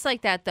doesn't taste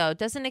like that, though.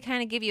 Doesn't it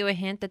kind of give you a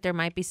hint that there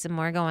might be some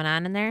more going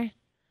on in there?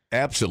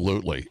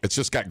 Absolutely. It's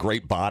just got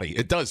great body.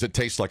 It does. It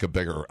tastes like a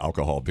bigger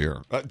alcohol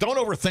beer. Don't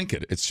overthink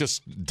it. It's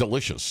just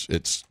delicious.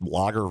 It's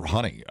lager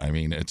honey. I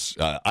mean, it's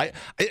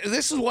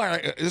this is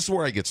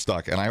where I get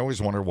stuck, and I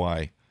always wonder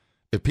why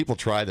if people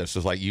try this,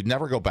 it's like you'd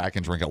never go back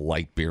and drink a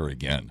light beer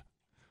again.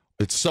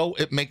 It's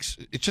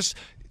just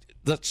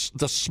that's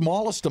the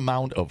smallest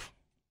amount of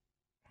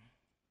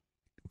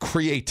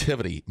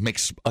creativity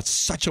makes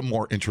such a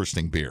more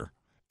interesting beer,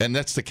 and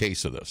that's the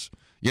case of this.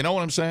 You know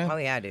what I'm saying? Oh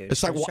yeah, dude.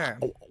 It's like sure.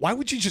 why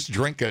would you just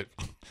drink it?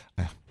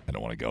 I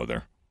don't want to go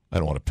there. I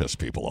don't want to piss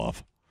people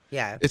off.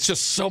 Yeah. It's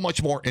just so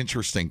much more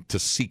interesting to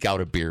seek out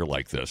a beer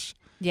like this.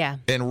 Yeah.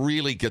 And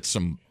really get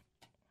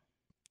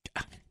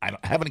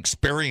have an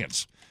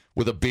experience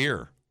with a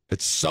beer.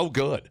 It's so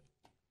good.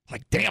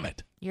 Like, damn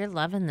it. You're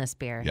loving this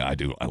beer. Yeah, I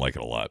do. I like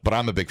it a lot. But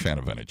I'm a big fan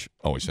of vintage.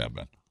 Always have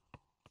been.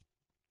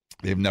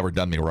 They've never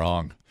done me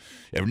wrong.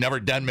 They've never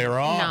done me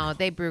wrong. No,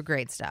 they brew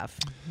great stuff.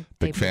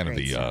 Big fan of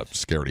the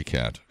Scaredy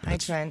Cat. Hi,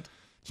 Trent.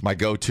 It's my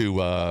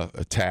go-to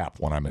tap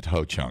when I'm at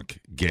Ho Chunk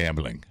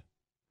gambling.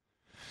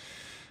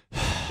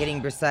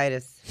 Getting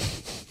bursitis.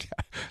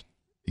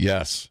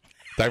 Yes.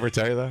 Did I ever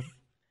tell you that?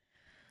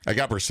 I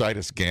got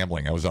bursitis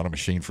gambling. I was on a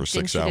machine for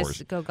 6 Didn't you hours.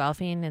 just go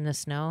golfing in the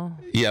snow?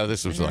 Yeah,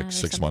 this was like or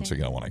 6 months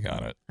something? ago when I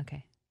got it.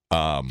 Okay.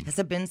 Has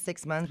it been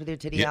 6 months with your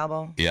titty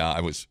elbow? Yeah,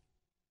 I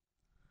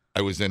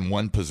was in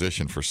one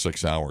position for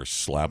 6 hours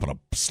slapping a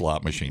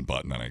slot machine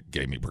button, and it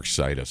gave me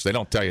bursitis. They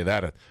don't tell you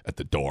that at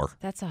the door.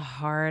 That's a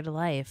hard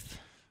life.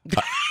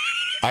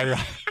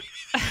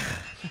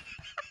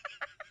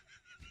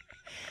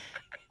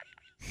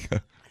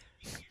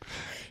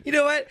 You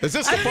know what? Is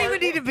this I the don't part- even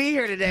need to be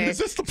here today. Is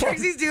this the part-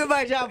 Trixie's doing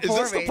my job Is for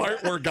this me. the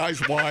part where guys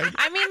whine?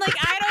 I mean, like,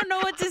 I don't know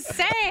what to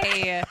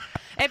say.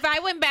 If I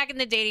went back in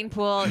the dating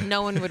pool,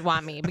 no one would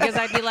want me because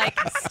I'd be like,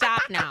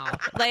 stop now.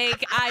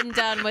 Like, I'm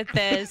done with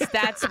this.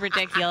 That's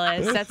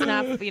ridiculous. That's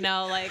not,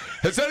 like.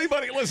 Has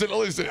anybody, listen,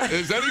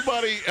 has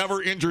anybody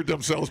ever injured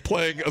themselves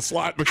playing a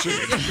slot machine?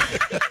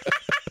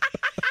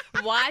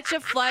 Watch a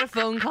flood of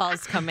phone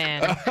calls come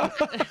in.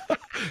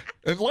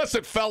 Unless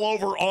it fell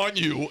over on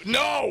you.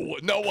 No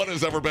one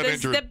has ever been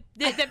injured.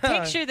 The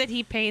picture that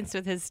he paints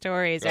with his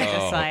stories are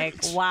just like,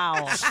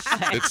 wow.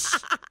 It's,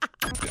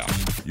 yeah.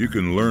 You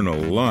can learn a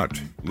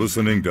lot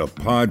listening to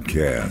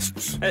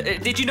podcasts.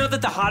 Did you know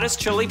that the hottest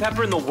chili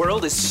pepper in the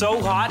world is so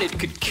hot it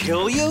could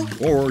kill you?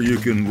 Or you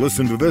can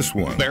listen to this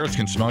one. Bears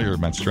can smell your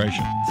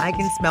menstruation. I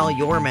can smell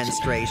your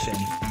menstruation.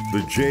 The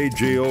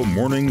JJO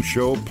Morning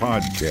Show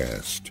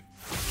Podcast.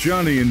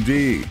 Johnny and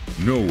D,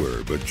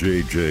 nowhere but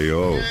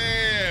JJO.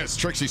 Yes,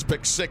 Trixie's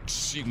Pick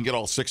 6. You can get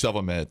all 6 of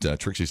them at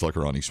Trixie's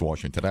Liquor on East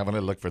Washington. I'm going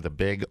to look for the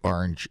big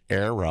orange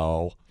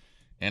arrow,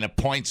 and it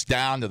points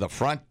down to the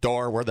front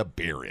door where the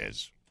beer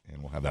is.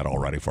 And we'll have that all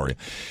ready for you.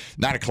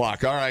 9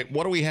 o'clock. All right,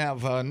 what do we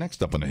have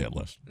next up on the hit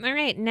list? All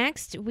right,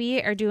 next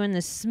we are doing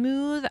the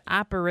Smooth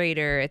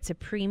Operator. It's a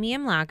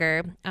premium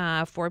lager,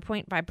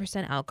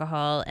 4.5%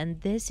 alcohol,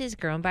 and this is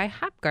grown by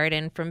Hop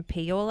Garden from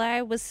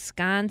Paola,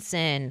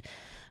 Wisconsin.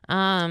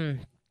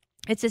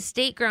 It's a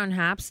state-grown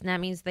hops, and that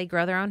means they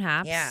grow their own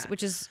hops,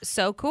 which is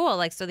so cool.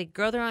 Like, so they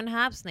grow their own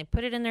hops, and they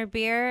put it in their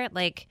beer.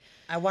 Like,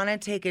 I want to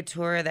take a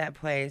tour of that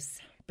place.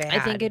 Bad. I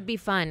think it'd be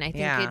fun. I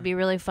think it'd be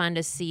really fun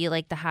to see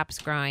like the hops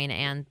growing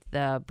and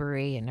the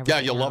brewery and everything.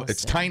 Yeah, you'll love it.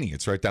 It's tiny.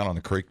 It's right down on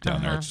the creek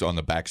down there. It's on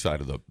the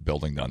backside of the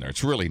building down there.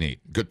 It's really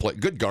neat. Good place.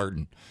 Good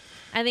garden.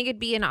 I think it'd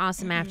be an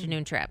awesome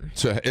afternoon trip.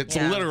 So it's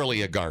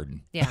literally a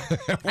garden. Yeah,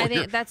 I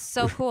think that's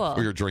so cool.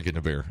 Where you're drinking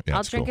a beer. Yeah,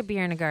 I'll drink a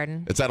beer in a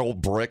garden. It's that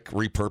old brick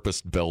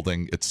repurposed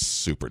building. It's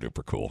super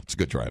duper cool. It's a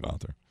good drive out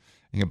there.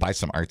 You can buy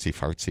some artsy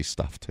fartsy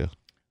stuff too.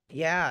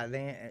 Yeah,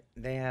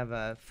 they have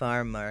a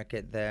farm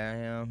market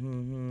there.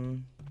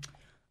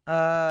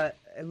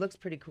 It looks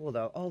pretty cool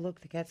though. Oh,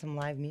 look, they got some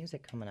live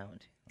music coming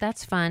out.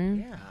 That's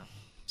fun. Yeah.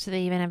 So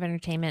they even have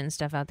entertainment and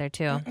stuff out there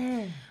too.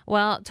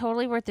 Well,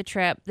 totally worth the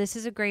trip. This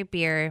is a great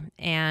beer,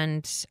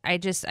 and I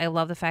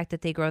love the fact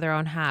that they grow their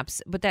own hops.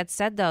 But that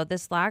said, though,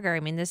 this lager, I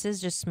mean, this is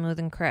just smooth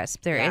and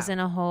crisp. There isn't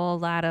a whole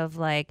lot of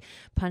like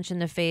punch in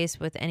the face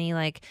with any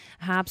like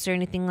hops or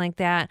anything like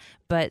that.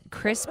 But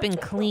crisp and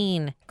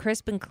clean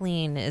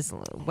is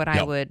what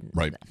I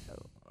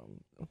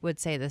would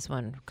say this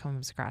one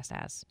comes across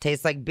as.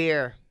 Tastes like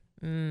beer.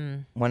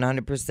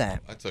 100%.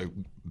 That's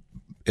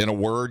in a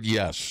word,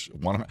 yes.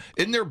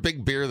 Isn't there a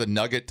big beer, the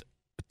Nugget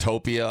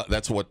Topia?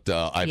 That's what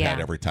I've had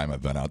every time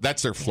I've been out.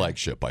 That's their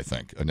flagship, I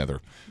think.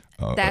 Another.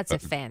 That's a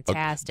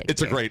fantastic. It's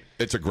beer.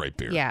 It's a great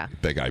beer. Yeah.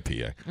 Big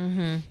IPA.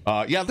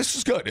 Yeah, this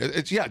is good.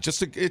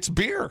 It's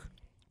beer.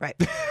 Right.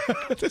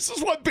 This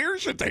is what beer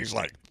should taste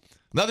like.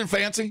 Nothing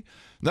fancy,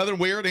 nothing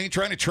weird. Ain't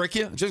trying to trick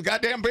you. It's just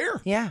goddamn beer.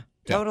 Yeah.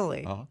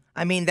 Totally.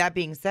 I mean, that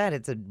being said,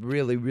 it's a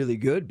really, really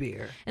good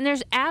beer. And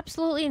there's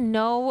absolutely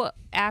no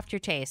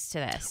aftertaste to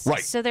this.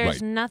 Right. So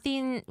there's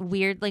nothing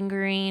weird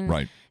lingering.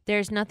 Right.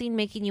 There's nothing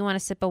making you want to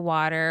sip of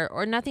water,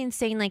 or nothing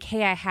saying like,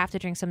 hey, I have to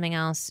drink something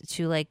else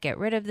to like get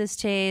rid of this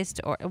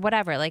taste or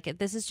whatever. Like,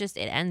 this is just,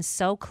 it ends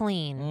so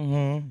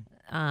clean.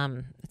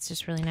 It's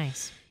just really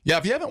nice. Yeah,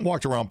 if you haven't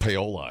walked around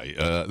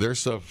Paola,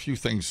 there's a few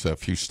things, a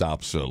few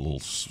stops, a little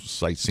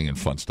sightseeing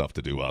fun stuff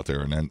to do out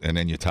there, and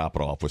then you top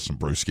it off with some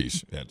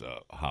brewskis at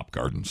Hop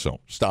Garden. So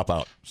stop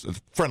out. It's the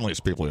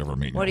friendliest people you ever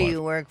meet in What your do life.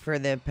 you work for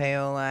the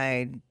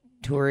Paola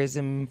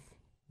tourism?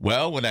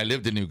 Well, when I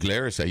lived in New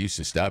Glarus, I used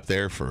to stop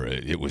there for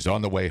it was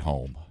on the way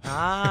home.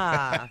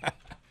 Ah.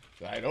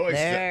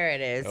 There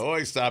it is. I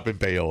always stop in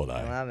Paola.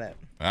 I love it.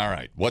 All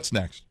right, what's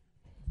next?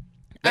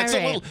 That's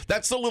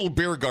the little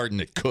beer garden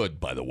that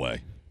could, by the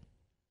way.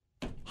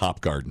 Hop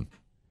Garden.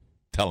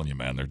 Telling you,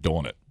 man, they're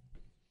doing it.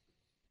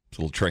 It's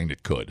a little train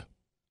that could.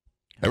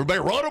 Everybody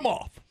run them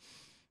off.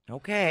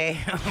 Okay.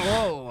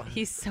 Whoa.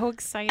 He's so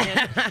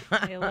excited.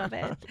 I love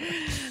it.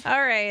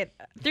 All right.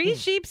 Three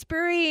Sheeps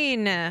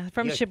Brewing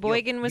from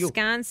Sheboygan,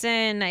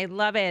 Wisconsin. I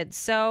love it.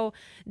 So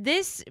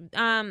this,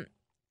 the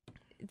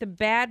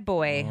Bad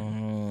Boy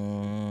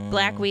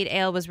Black Wheat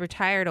Ale was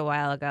retired a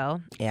while ago.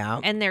 Yeah.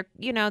 And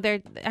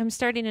I'm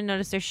starting to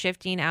notice they're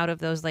shifting out of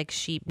those like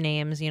sheep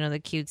names, the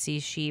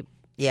cutesy sheep.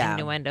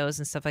 Innuendos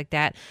and stuff like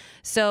that.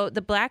 So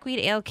the Black Wheat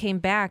Ale came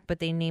back, but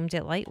they named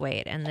it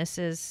Lightweight, and this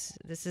is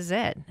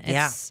it.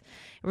 It's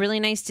really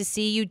nice to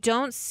see. You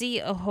don't see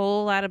a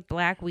whole lot of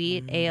black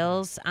wheat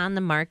ales on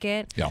the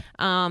market. Yeah.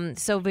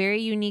 So very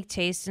unique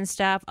taste and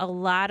stuff. A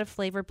lot of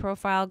flavor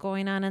profile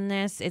going on in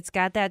this. It's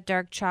got that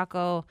dark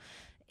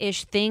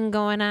choco-ish thing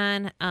going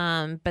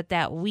on, but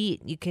that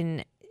wheat you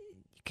can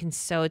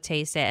so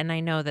taste it, and I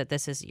know that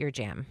this is your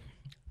jam.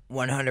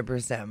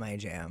 100% my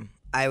jam.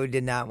 I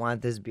did not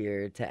want this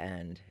beer to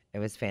end. It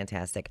was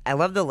fantastic. I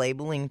love the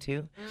labeling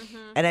too,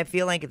 and I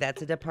feel like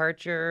that's a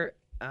departure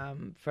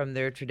from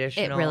their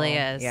traditional. It really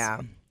is.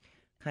 Yeah,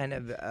 kind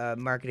of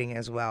marketing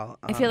as well.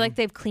 I feel like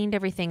they've cleaned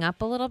everything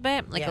up a little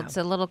bit. Like it's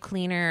a little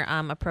cleaner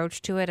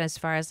approach to it as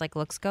far as like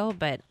looks go,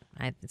 but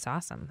it's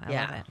awesome. I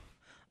love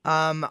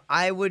it.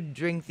 I would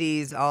drink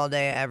these all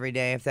day, every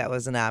day if that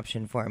was an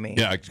option for me.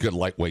 Yeah, it's good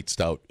lightweight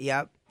stout.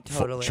 Yep.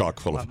 Totally.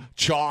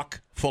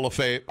 Chock full of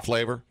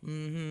flavor.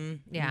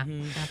 Yeah,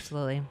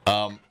 absolutely.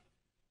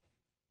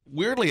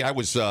 Weirdly, I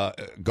was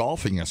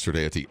golfing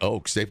yesterday at the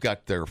Oaks. They've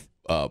got their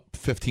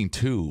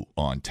 15-2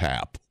 on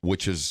tap,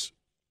 which is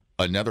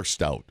another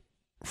stout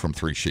from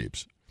Three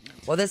Sheeps.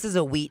 Well, this is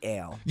a wheat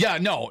ale. Yeah,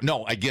 no,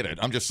 I get it.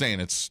 I'm just saying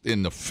it's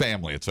in the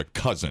family. It's a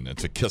cousin.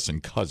 It's a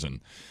kissing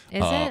cousin.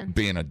 Is it?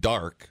 Being a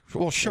dark,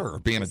 well, sure.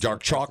 Being a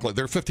dark chocolate.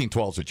 They're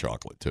 1512s of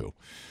chocolate, too.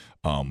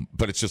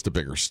 But it's just a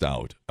bigger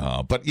stout.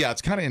 But, yeah,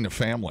 it's kind of in the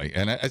family.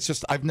 And it's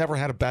just, I've never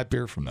had a bad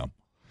beer from them.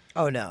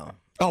 Oh, no.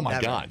 Oh, my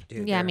Never, God.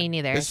 dude. Yeah, me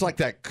neither. It's like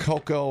that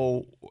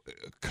cocoa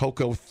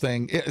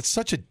thing. It's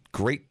such a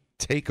great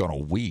take on a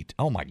wheat.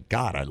 Oh, my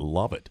God, I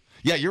love it.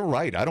 Yeah, you're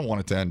right. I don't want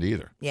it to end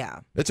either. Yeah.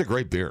 It's a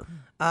great beer.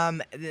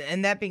 And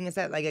that being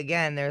said, like,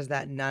 again, there's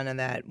none of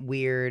that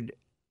weird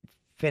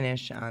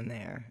finish on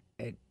there.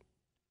 It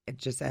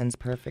just ends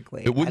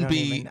perfectly. It wouldn't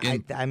be.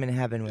 I'm in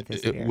heaven with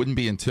this beer. It wouldn't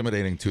be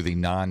intimidating to the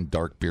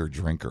non-dark beer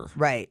drinker.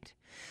 Right.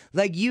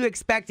 Like, you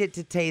expect it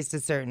to taste a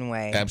certain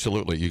way.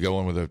 Absolutely. You go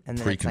in with a And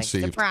then preconceived.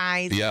 it's like,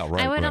 surprise. Yeah,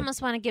 right. I would right.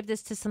 almost want to give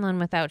this to someone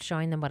without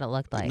showing them what it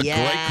looked like. Great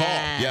call.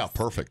 Yeah,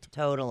 perfect.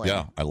 Totally.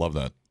 Yeah, I love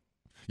that.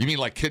 You mean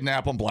like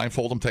kidnap them,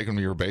 blindfold them, take them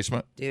to your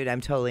basement? Dude,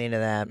 I'm totally into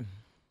that.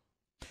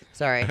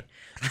 Sorry.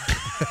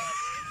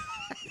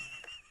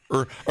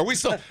 Or are we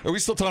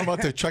still talking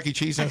about the Chuck E.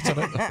 Cheese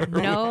incident?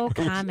 No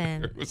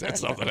comment. Or was that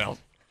something else?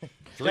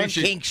 Don't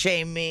kink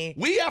shame me.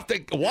 We have to.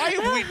 Why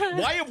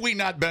have we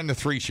not been to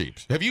Three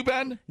Sheeps? Have you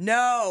been?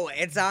 No,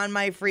 it's on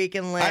my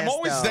freaking list. I'm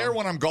always though. there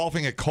when I'm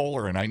golfing at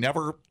Kohler, and I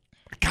never.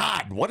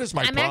 God, what is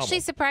my I'm problem? actually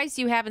surprised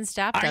you haven't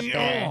stopped up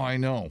there. I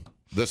know.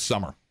 This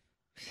summer.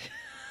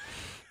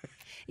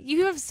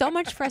 You have so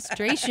much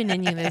frustration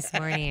in you this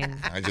morning.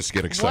 I just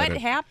get excited.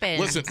 What happened?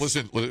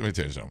 Listen, let me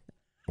tell you something.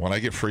 When I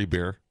get free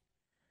beer,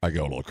 I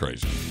go a little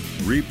crazy.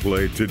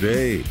 Replay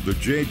today the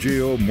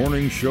JJO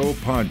Morning Show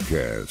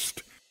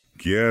podcast.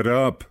 Get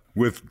up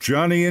with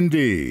Johnny and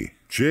D.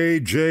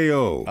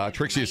 JJO.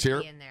 Trixie is here.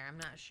 In there, I'm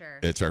not sure.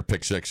 It's our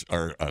pick six.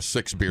 Our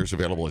 6 beers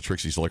available at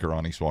Trixie's Liquor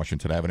on East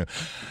Washington Avenue.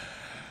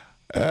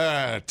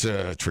 At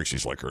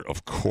Trixie's Liquor,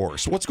 of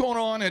course. What's going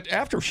on at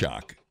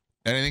Aftershock?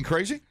 Anything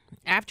crazy?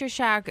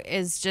 Aftershock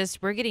is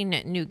just, we're getting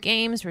new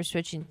games. We're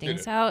switching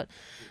things out.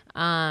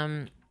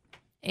 And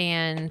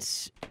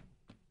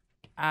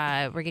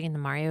we're getting the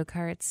Mario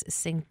Karts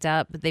synced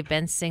up. They've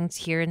been synced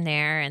here and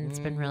there, and it's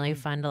been really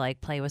fun to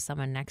like play with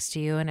someone next to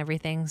you and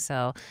everything.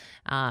 So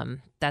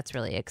that's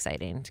really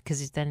exciting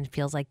because then it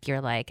feels like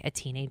you're like a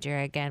teenager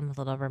again with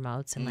little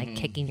remotes and like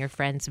kicking your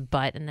friend's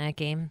butt in that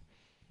game.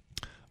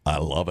 I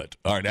love it.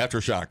 All right,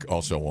 Aftershock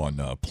also on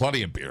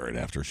plenty of beer at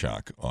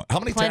Aftershock.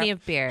 Plenty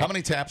of beer. How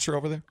many taps are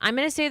over there? I'm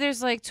going to say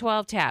there's like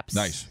 12 taps.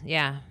 Nice.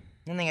 Yeah.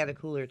 And they got a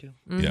cooler too.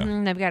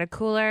 Mm-hmm. They've got a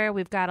cooler.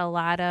 We've got a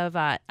lot of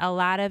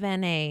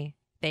NA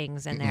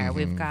things in there.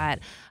 We've got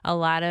a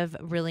lot of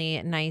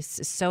really nice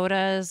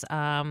sodas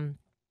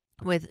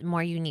with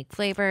more unique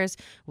flavors.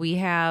 We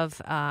have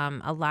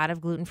a lot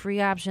of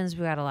gluten-free options.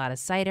 We got a lot of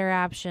cider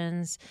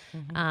options,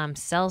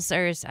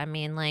 seltzers. I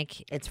mean,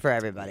 like, it's for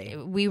everybody.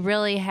 We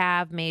really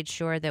have made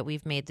sure that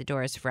we've made the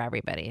doors for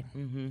everybody.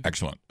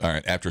 Excellent. All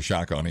right,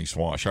 Aftershock on East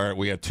Wash. All right,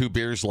 we have 2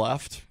 beers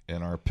left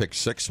in our pick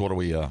 6. What are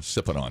we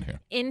sipping on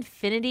here?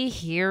 Infinity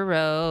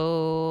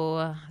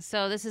Hero.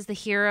 So this is the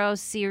Hero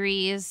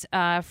series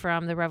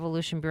from the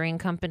Revolution Brewing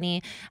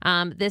Company.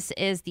 This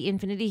is the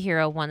Infinity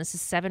Hero one. This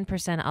is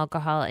 7%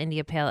 alcohol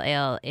India Pale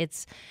Ale.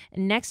 It's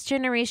next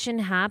generation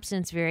hops,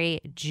 and it's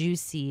very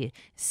juicy,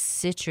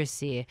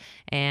 citrusy,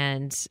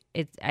 and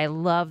I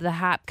love the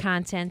hop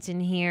content in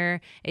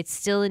here. It's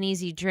still an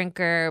easy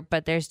drinker,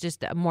 but there's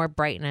just more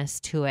brightness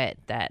to it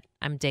that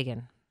I'm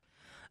digging.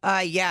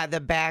 Yeah, the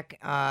back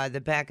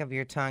of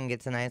your tongue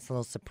gets a nice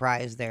little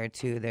surprise there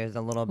too. There's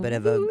a little bit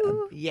of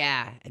a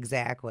yeah,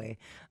 exactly.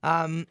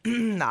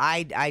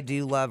 I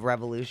do love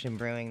Revolution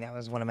Brewing. That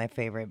was one of my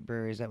favorite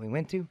breweries that we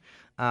went to.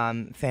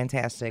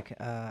 Fantastic.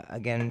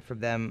 Again, for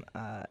them,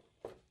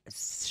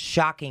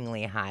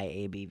 shockingly high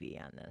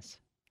ABV on this.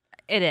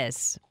 It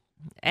is,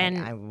 and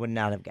I would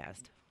not have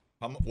guessed.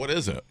 What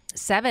is it?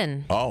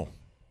 7. Oh,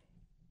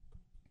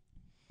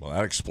 well,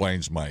 that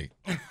explains my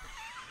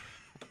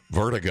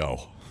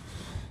vertigo.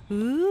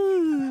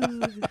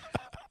 Ooh.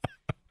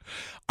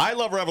 I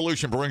love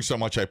Revolution Brewing so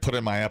much I put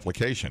in my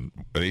application.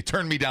 They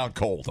turned me down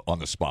cold on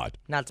the spot.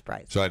 Not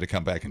surprised. So I had to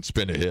come back and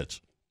spin the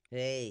hits.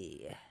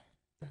 Hey.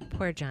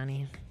 Poor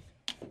Johnny.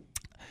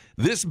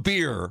 This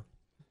beer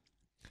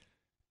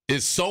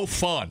is so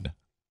fun.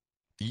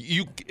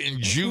 And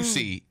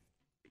juicy.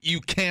 You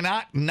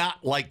cannot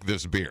not like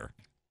this beer.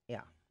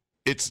 Yeah.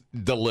 It's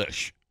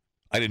delish.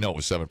 I didn't know it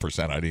was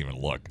 7%. I didn't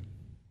even look.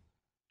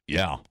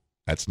 Yeah,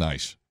 that's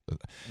nice.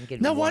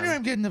 No wonder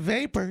I'm getting the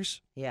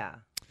vapors. Yeah.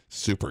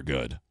 Super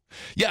good.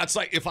 Yeah, it's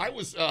like if I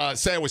was,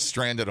 say I was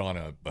stranded on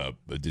a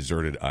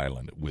deserted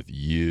island with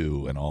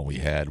you and all we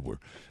had were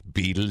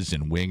Beatles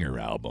and Winger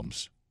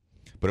albums.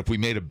 But if we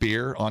made a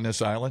beer on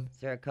this island.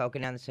 Is there a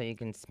coconut so you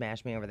can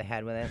smash me over the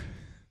head with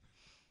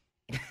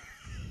it?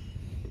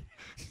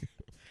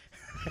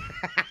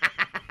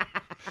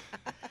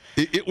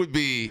 It would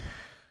be.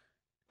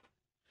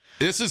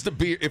 This is the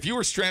beer. If you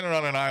were stranded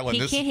on an island,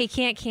 He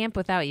can't camp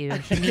without you.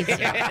 He needs you.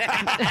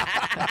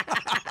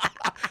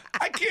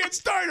 I can't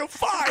start a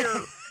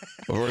fire.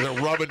 Or they're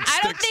rubbing sticks. I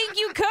don't think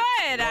you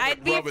could.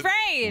 I'd be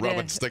afraid.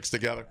 Rubbing sticks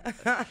together.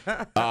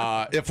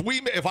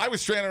 If I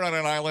was stranded on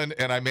an island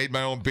and I made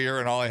my own beer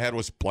and all I had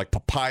was like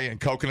papaya and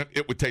coconut,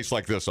 it would taste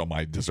like this on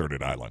my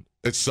deserted island.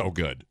 It's so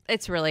good.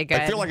 It's really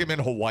good. I feel like I'm in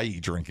Hawaii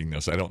drinking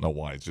this. I don't know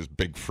why. It's just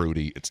big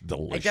fruity. It's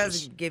delicious. It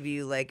does give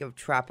you like a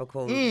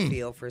tropical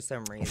feel for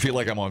some reason. I feel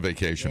like I'm on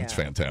vacation. It's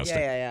fantastic.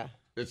 Yeah.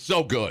 It's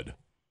so good.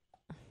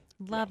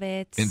 Love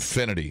it.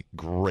 Infinity,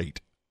 great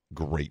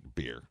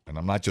beer. And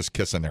I'm not just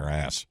kissing their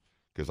ass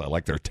because I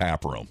like their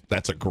tap room.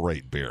 That's a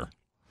great beer.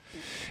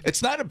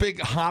 It's not a big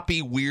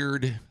hoppy,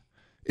 weird.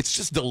 It's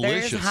just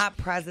delicious. There's hop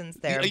presence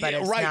there, but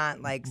it's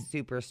not like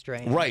super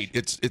strange. Right.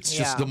 It's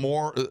just the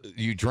more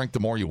you drink, the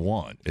more you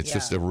want. It's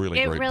just a really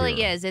great beer. It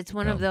really is. It's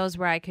one of those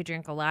where I could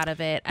drink a lot of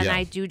it, and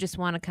I do just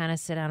want to kind of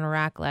sit on a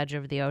rock ledge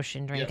over the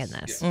ocean drinking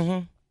this.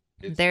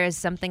 Mm-hmm. There is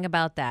something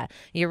about that.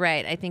 You're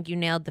right. I think you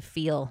nailed the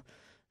feel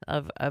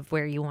of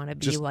where you want to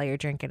be while you're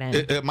drinking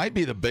it. It might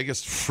be the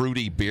biggest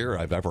fruity beer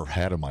I've ever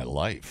had in my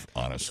life,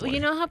 honestly. Well,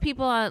 you know how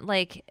people on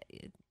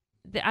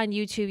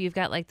YouTube, you've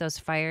got like those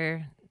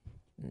fire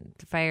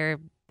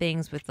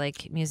things with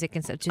like music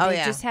and stuff. Do they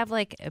just have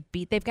like a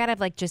beat? They've got to have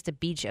like just a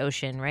beach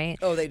ocean, right?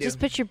 Oh, they do. Just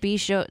put your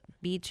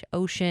beach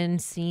ocean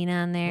scene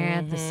on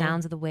there, the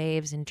sounds of the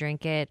waves, and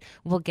drink it.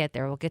 We'll get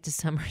there. We'll get to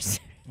summer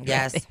soon.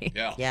 Yes.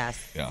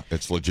 Yes. Yeah,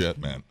 it's legit,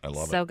 man. I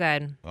love it. So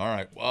good. All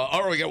right.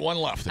 We got one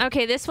left.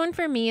 Okay, this one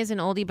for me is an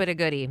oldie but a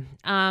goodie.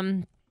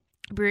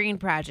 Brewing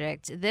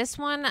Project. This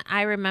one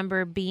I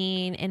remember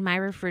being in my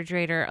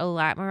refrigerator a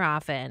lot more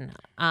often.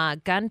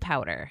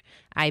 Gunpowder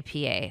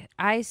IPA.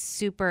 I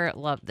super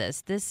love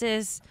this. This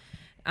has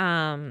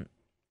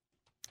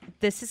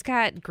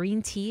got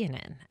green tea in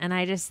it, and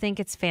I just think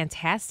it's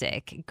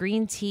fantastic.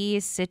 Green tea,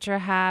 citra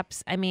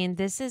hops. I mean,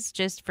 this is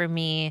just for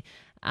me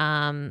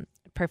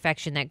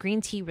perfection. That green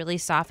tea really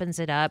softens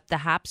it up. The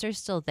hops are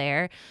still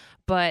there,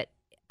 but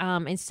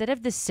instead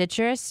of the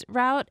citrus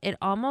route, it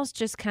almost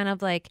just kind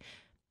of like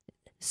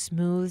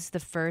smooths the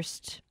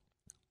first.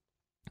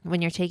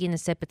 When you're taking a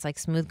sip, it's like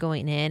smooth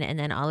going in, and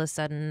then all of a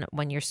sudden,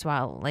 when you're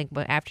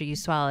after you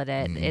swallowed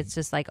it, it's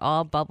just like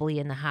all bubbly,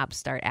 and the hops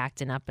start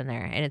acting up in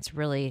there, and it's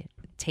really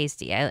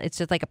tasty. It's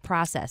just like a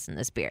process in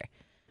this beer.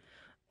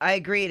 I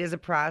agree, it is a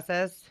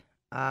process.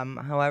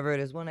 However, it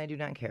is one I do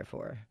not care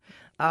for.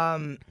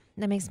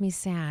 That makes me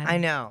sad. I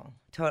know.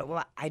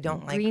 Well, I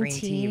don't like green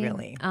tea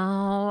really.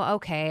 Oh,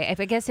 okay.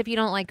 I guess if you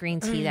don't like green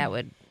tea, that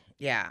would.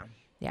 Yeah.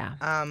 Yeah.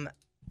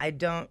 I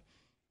don't.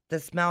 The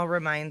smell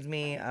reminds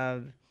me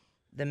of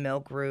the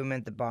milk room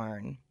at the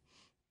barn,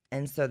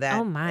 and so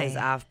that is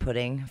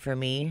off-putting for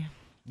me.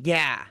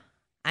 Yeah,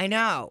 I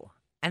know,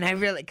 and I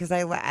really because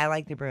I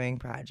like the Brewing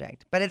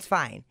Project, but it's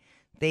fine.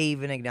 They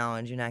even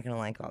acknowledge you're not going to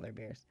like all their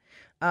beers,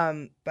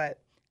 and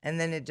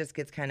then it just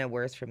gets kind of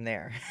worse from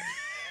there.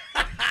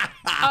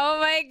 Oh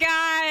my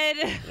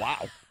God!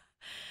 Wow.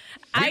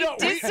 I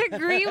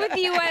disagree with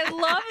you. I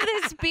love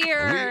this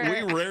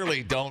beer. We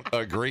rarely don't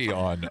agree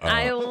on.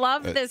 I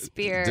love this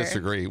beer.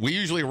 Disagree. We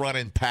usually run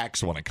in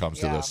packs when it comes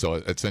to this, so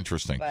it's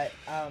interesting. But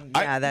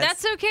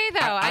that's okay though.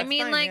 I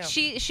mean, fine, like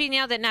she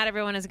nailed it. Not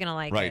everyone is gonna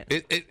like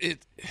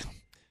it.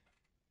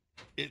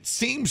 It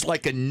seems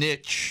like a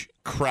niche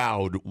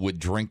crowd would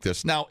drink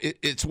this. Now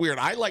it's weird.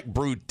 I like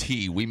brewed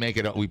tea. We make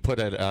it. We put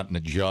it out in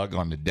a jug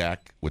on the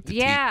deck with the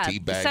tea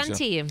bags. Sun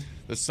tea.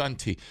 The sun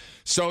tea.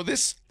 So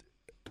this.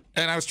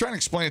 And I was trying to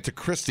explain it to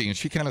Christy, and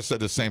she kind of said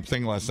the same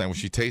thing last night when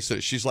she tasted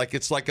it. She's like,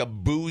 it's like a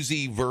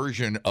boozy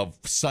version of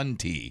sun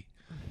tea.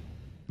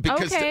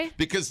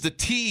 Because the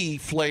tea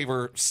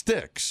flavor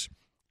sticks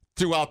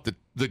throughout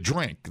the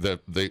drink,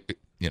 the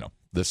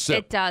sip.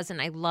 It does,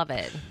 and I love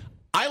it.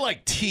 I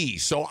like tea,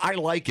 so I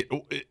like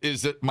it.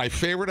 Is it my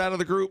favorite out of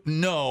the group?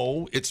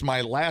 No, it's my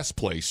last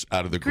place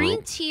out of the group.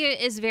 Green tea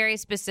is very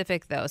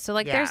specific, though. So,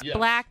 there's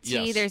black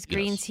tea, there's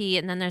green tea,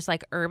 and then there's,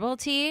 herbal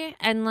tea.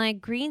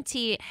 And, green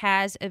tea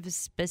has a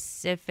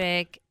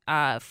specific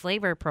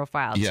flavor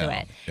profile to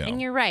it. Yeah. And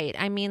you're right.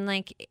 I mean,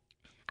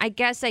 I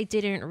guess I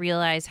didn't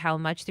realize how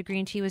much the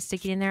green tea was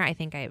sticking in there. I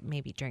think I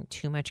maybe drank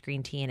too much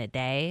green tea in a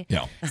day.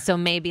 Yeah. So,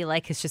 maybe,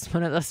 it's just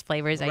one of those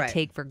flavors I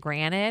take for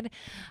granted.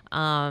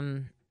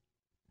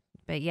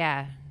 But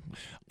yeah,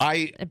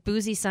 a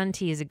boozy sun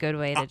tea is a good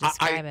way to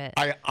describe it.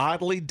 I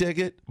oddly dig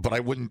it, but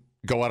I wouldn't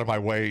go out of my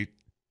way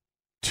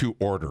to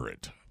order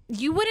it.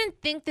 You wouldn't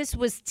think this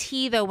was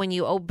tea, though, when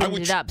you opened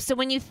it up. So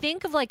when you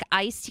think of,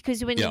 iced tea,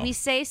 because when we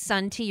say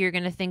sun tea, you're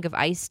going to think of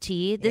iced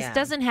tea. This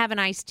doesn't have an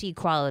iced tea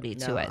quality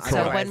to it.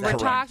 So when we're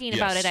talking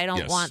about it, I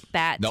don't want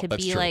that to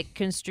be,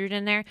 construed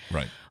in there.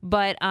 Right.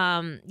 But,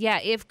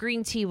 if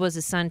green tea was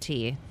a sun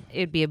tea,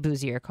 it'd be a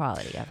boozier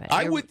quality of it.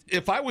 I would,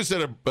 if I was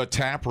at a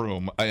tap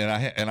room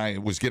and I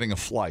was getting a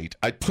flight,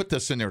 I'd put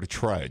this in there to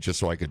try it just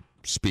so I could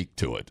speak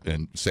to it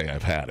and say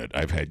I've had it.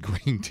 I've had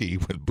green tea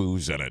with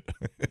booze in it,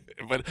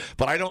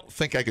 but I don't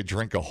think I could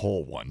drink a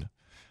whole one.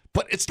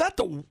 But it's not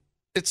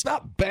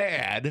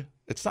bad.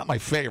 It's not my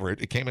favorite.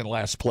 It came in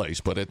last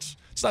place, but it's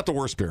not the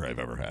worst beer I've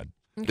ever had.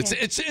 Okay.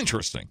 It's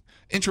interesting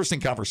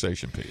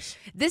conversation piece.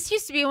 This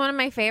used to be one of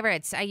my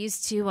favorites. I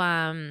used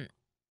to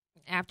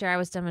After I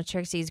was done with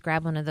Trixie's,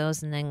 grab one of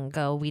those and then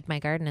go weed my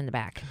garden in the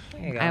back.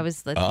 There you go. I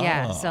was,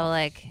 yeah. So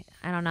like,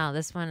 I don't know.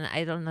 This one,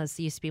 I don't know. This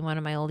used to be one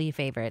of my oldie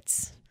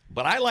favorites.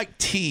 But I like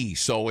tea,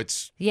 so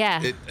it's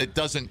It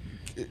doesn't.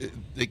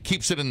 It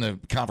keeps it in the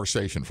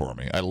conversation for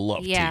me. I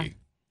love tea.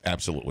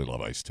 Absolutely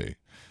love iced tea.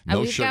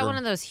 No We've sugar. got one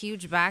of those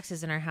huge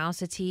boxes in our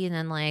house of tea, and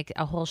then like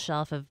a whole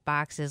shelf of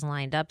boxes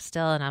lined up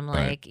still. And I'm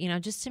like,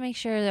 just to make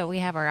sure that we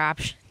have our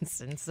options.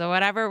 And so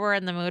whatever we're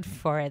in the mood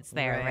for, it's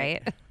there,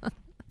 right?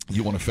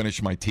 You want to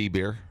finish my tea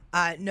beer?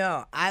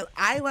 No,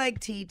 I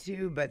like tea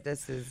too, but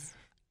this is.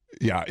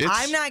 Yeah,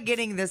 I'm not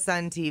getting the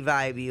sun tea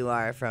vibe you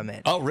are from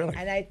it. Oh, really?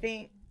 And I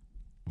think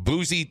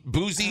boozy,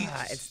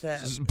 it's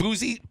the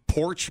boozy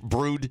porch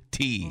brewed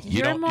tea.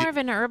 You're more of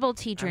an herbal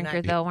tea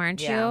drinker, though,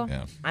 aren't you?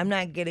 Yeah. I'm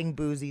not getting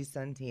boozy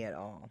sun tea at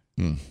all.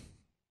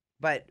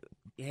 But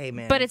hey,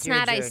 man. But it's your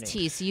not journey. iced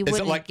tea, so you Is it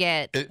wouldn't like,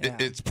 get.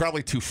 It's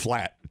probably too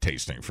flat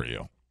tasting for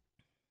you.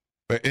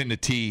 In the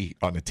tea,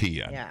 on the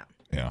tea end. Yeah.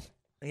 Yeah.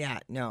 Yeah.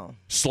 No.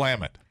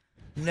 Slam it.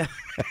 No.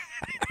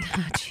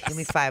 Give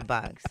me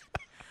 $5.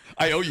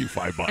 I owe you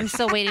 $5. I'm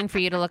still waiting for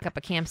you to look up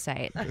a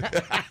campsite.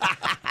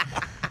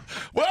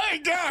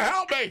 Wait,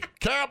 help me!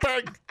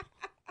 Camping!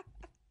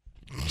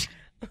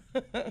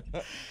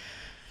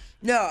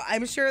 No,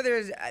 I'm sure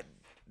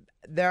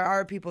there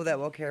are people that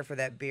will care for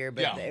that beer,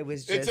 but it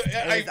was just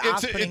it was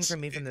off-putting for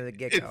me from the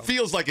get-go. It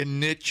feels like a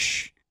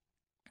niche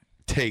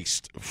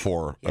taste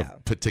for a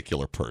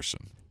particular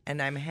person. And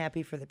I'm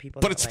happy for the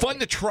people. But it's fun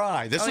to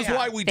try. This is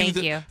why we Thank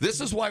do you. This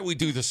is why we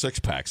do the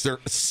 6-packs. They're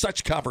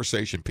such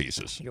conversation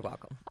pieces. You're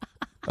welcome.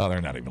 Oh,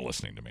 they're not even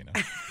listening to me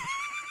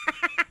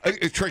now.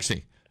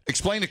 Trixie,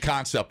 explain the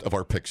concept of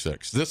our Pick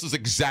Six. This is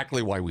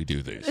exactly why we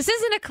do these. This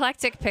is an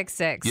eclectic pick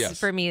six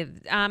for me.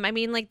 I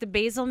mean, like the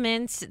basil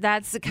mint,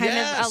 that's kind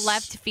of a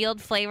left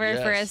field flavor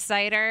for a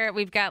cider.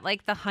 We've got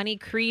like the honey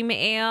cream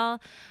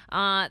ale.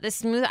 The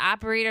smooth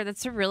operator,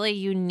 that's a really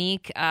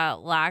unique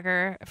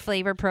lager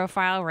flavor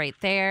profile right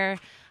there.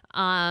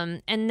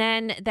 And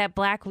then that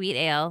black wheat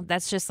ale,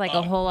 that's just like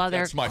a whole other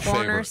that's my corner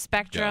favorite.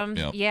 spectrum.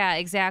 Yeah. Yeah,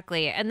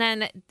 exactly. And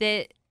then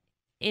the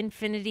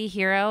Infinity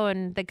Hero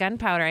and the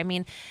gunpowder. I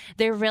mean,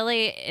 there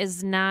really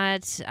is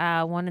not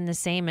one and the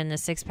same in the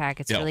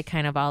 6-pack. It's really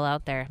kind of all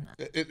out there.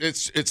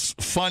 It's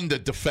fun to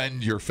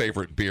defend your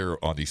favorite beer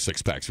on these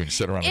 6-packs when you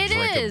sit around and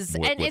drink them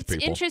with and it's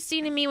people.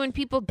 interesting to me when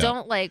people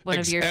don't like one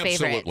of your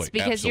favorites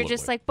because you're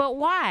just like, but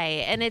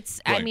why? And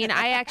it's, I mean,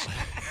 I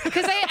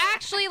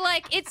actually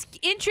like, it's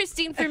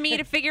interesting for me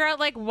to figure out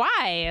like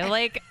why.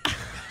 Like,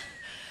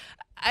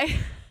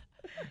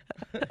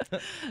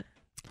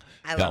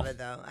 I love it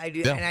though. I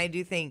do, and I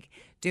do think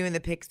doing the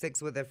Pick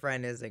Six with a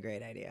friend is a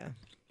great idea.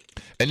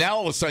 And now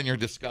all of a sudden you're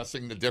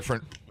discussing the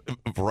different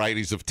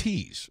varieties of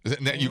teas.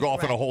 You go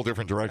off in a whole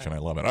different direction. I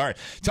love it. All right.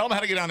 Tell them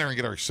how to get down there and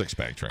get our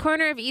 6-pack drink.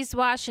 Corner of East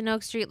Wash and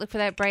Oak Street. Look for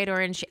that bright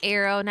orange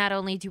arrow. Not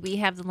only do we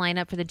have the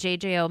lineup for the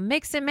JJO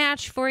Mix and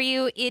Match for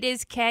you, it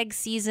is keg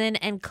season,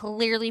 and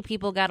clearly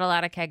people got a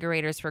lot of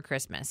kegerators for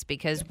Christmas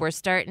because we're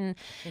starting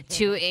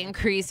to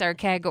increase our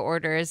keg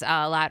orders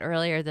a lot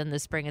earlier than the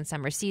spring and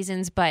summer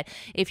seasons. But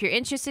if you're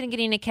interested in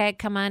getting a keg,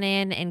 come on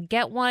in and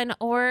get one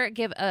or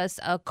give us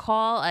a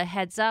call, a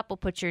heads up. We'll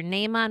put your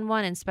name on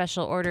one and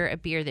special order a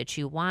beer that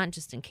you want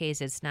just in case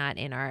it's not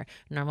in our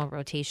normal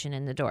rotation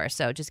in the door.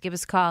 So just give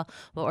us a call.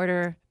 We'll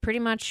order pretty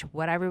much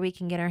whatever we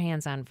can get our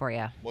hands on for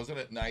you. Wasn't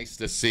it nice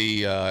to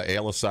see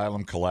Ale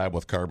Asylum collab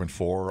with Carbon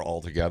 4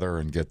 all together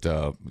and get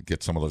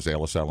some of those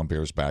Ale Asylum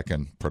beers back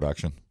in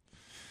production?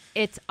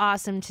 It's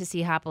awesome to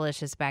see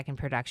Hopalicious back in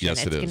production. Yes,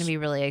 it's it going to is. be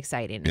really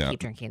exciting to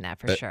keep drinking that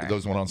for sure.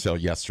 Those went on sale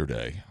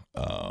yesterday.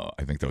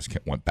 I think those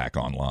went back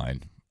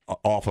online.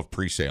 Off of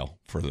pre-sale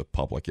for the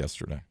public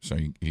yesterday, so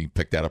you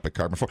pick that up at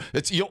Carbon 4.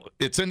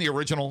 It's in the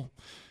original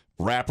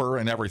wrapper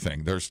and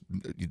everything.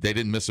 They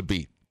didn't miss a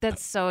beat.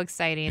 That's so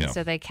exciting. Yeah.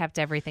 So they kept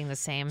everything the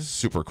same.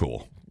 Super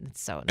cool.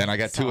 It's so and I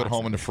got so two at home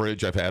awesome. in the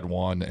fridge. I've had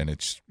one, and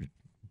it's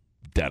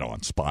dead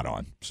on, spot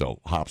on. So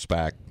hops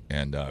back,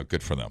 and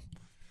good for them.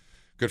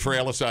 Good for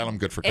Ale Asylum.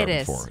 Good for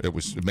Carbon 4.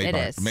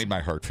 It made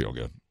my heart feel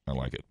good. I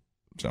like it.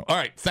 So all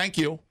right, thank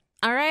you.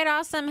 All right,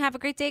 awesome. Have a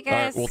great day, guys.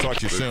 All right, we'll talk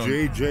to you soon.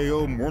 The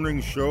JJO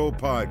Morning Show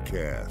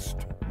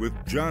podcast with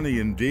Johnny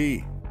and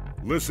D.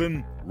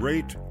 Listen,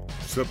 rate,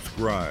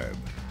 subscribe.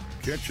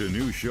 Catch a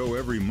new show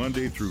every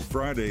Monday through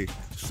Friday,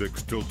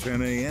 6 till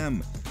 10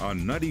 a.m. on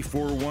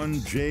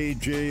 94.1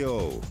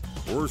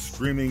 JJO or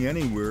streaming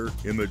anywhere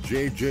in the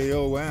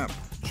JJO app.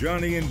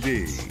 Johnny and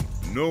D,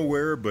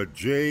 nowhere but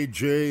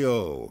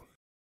JJO.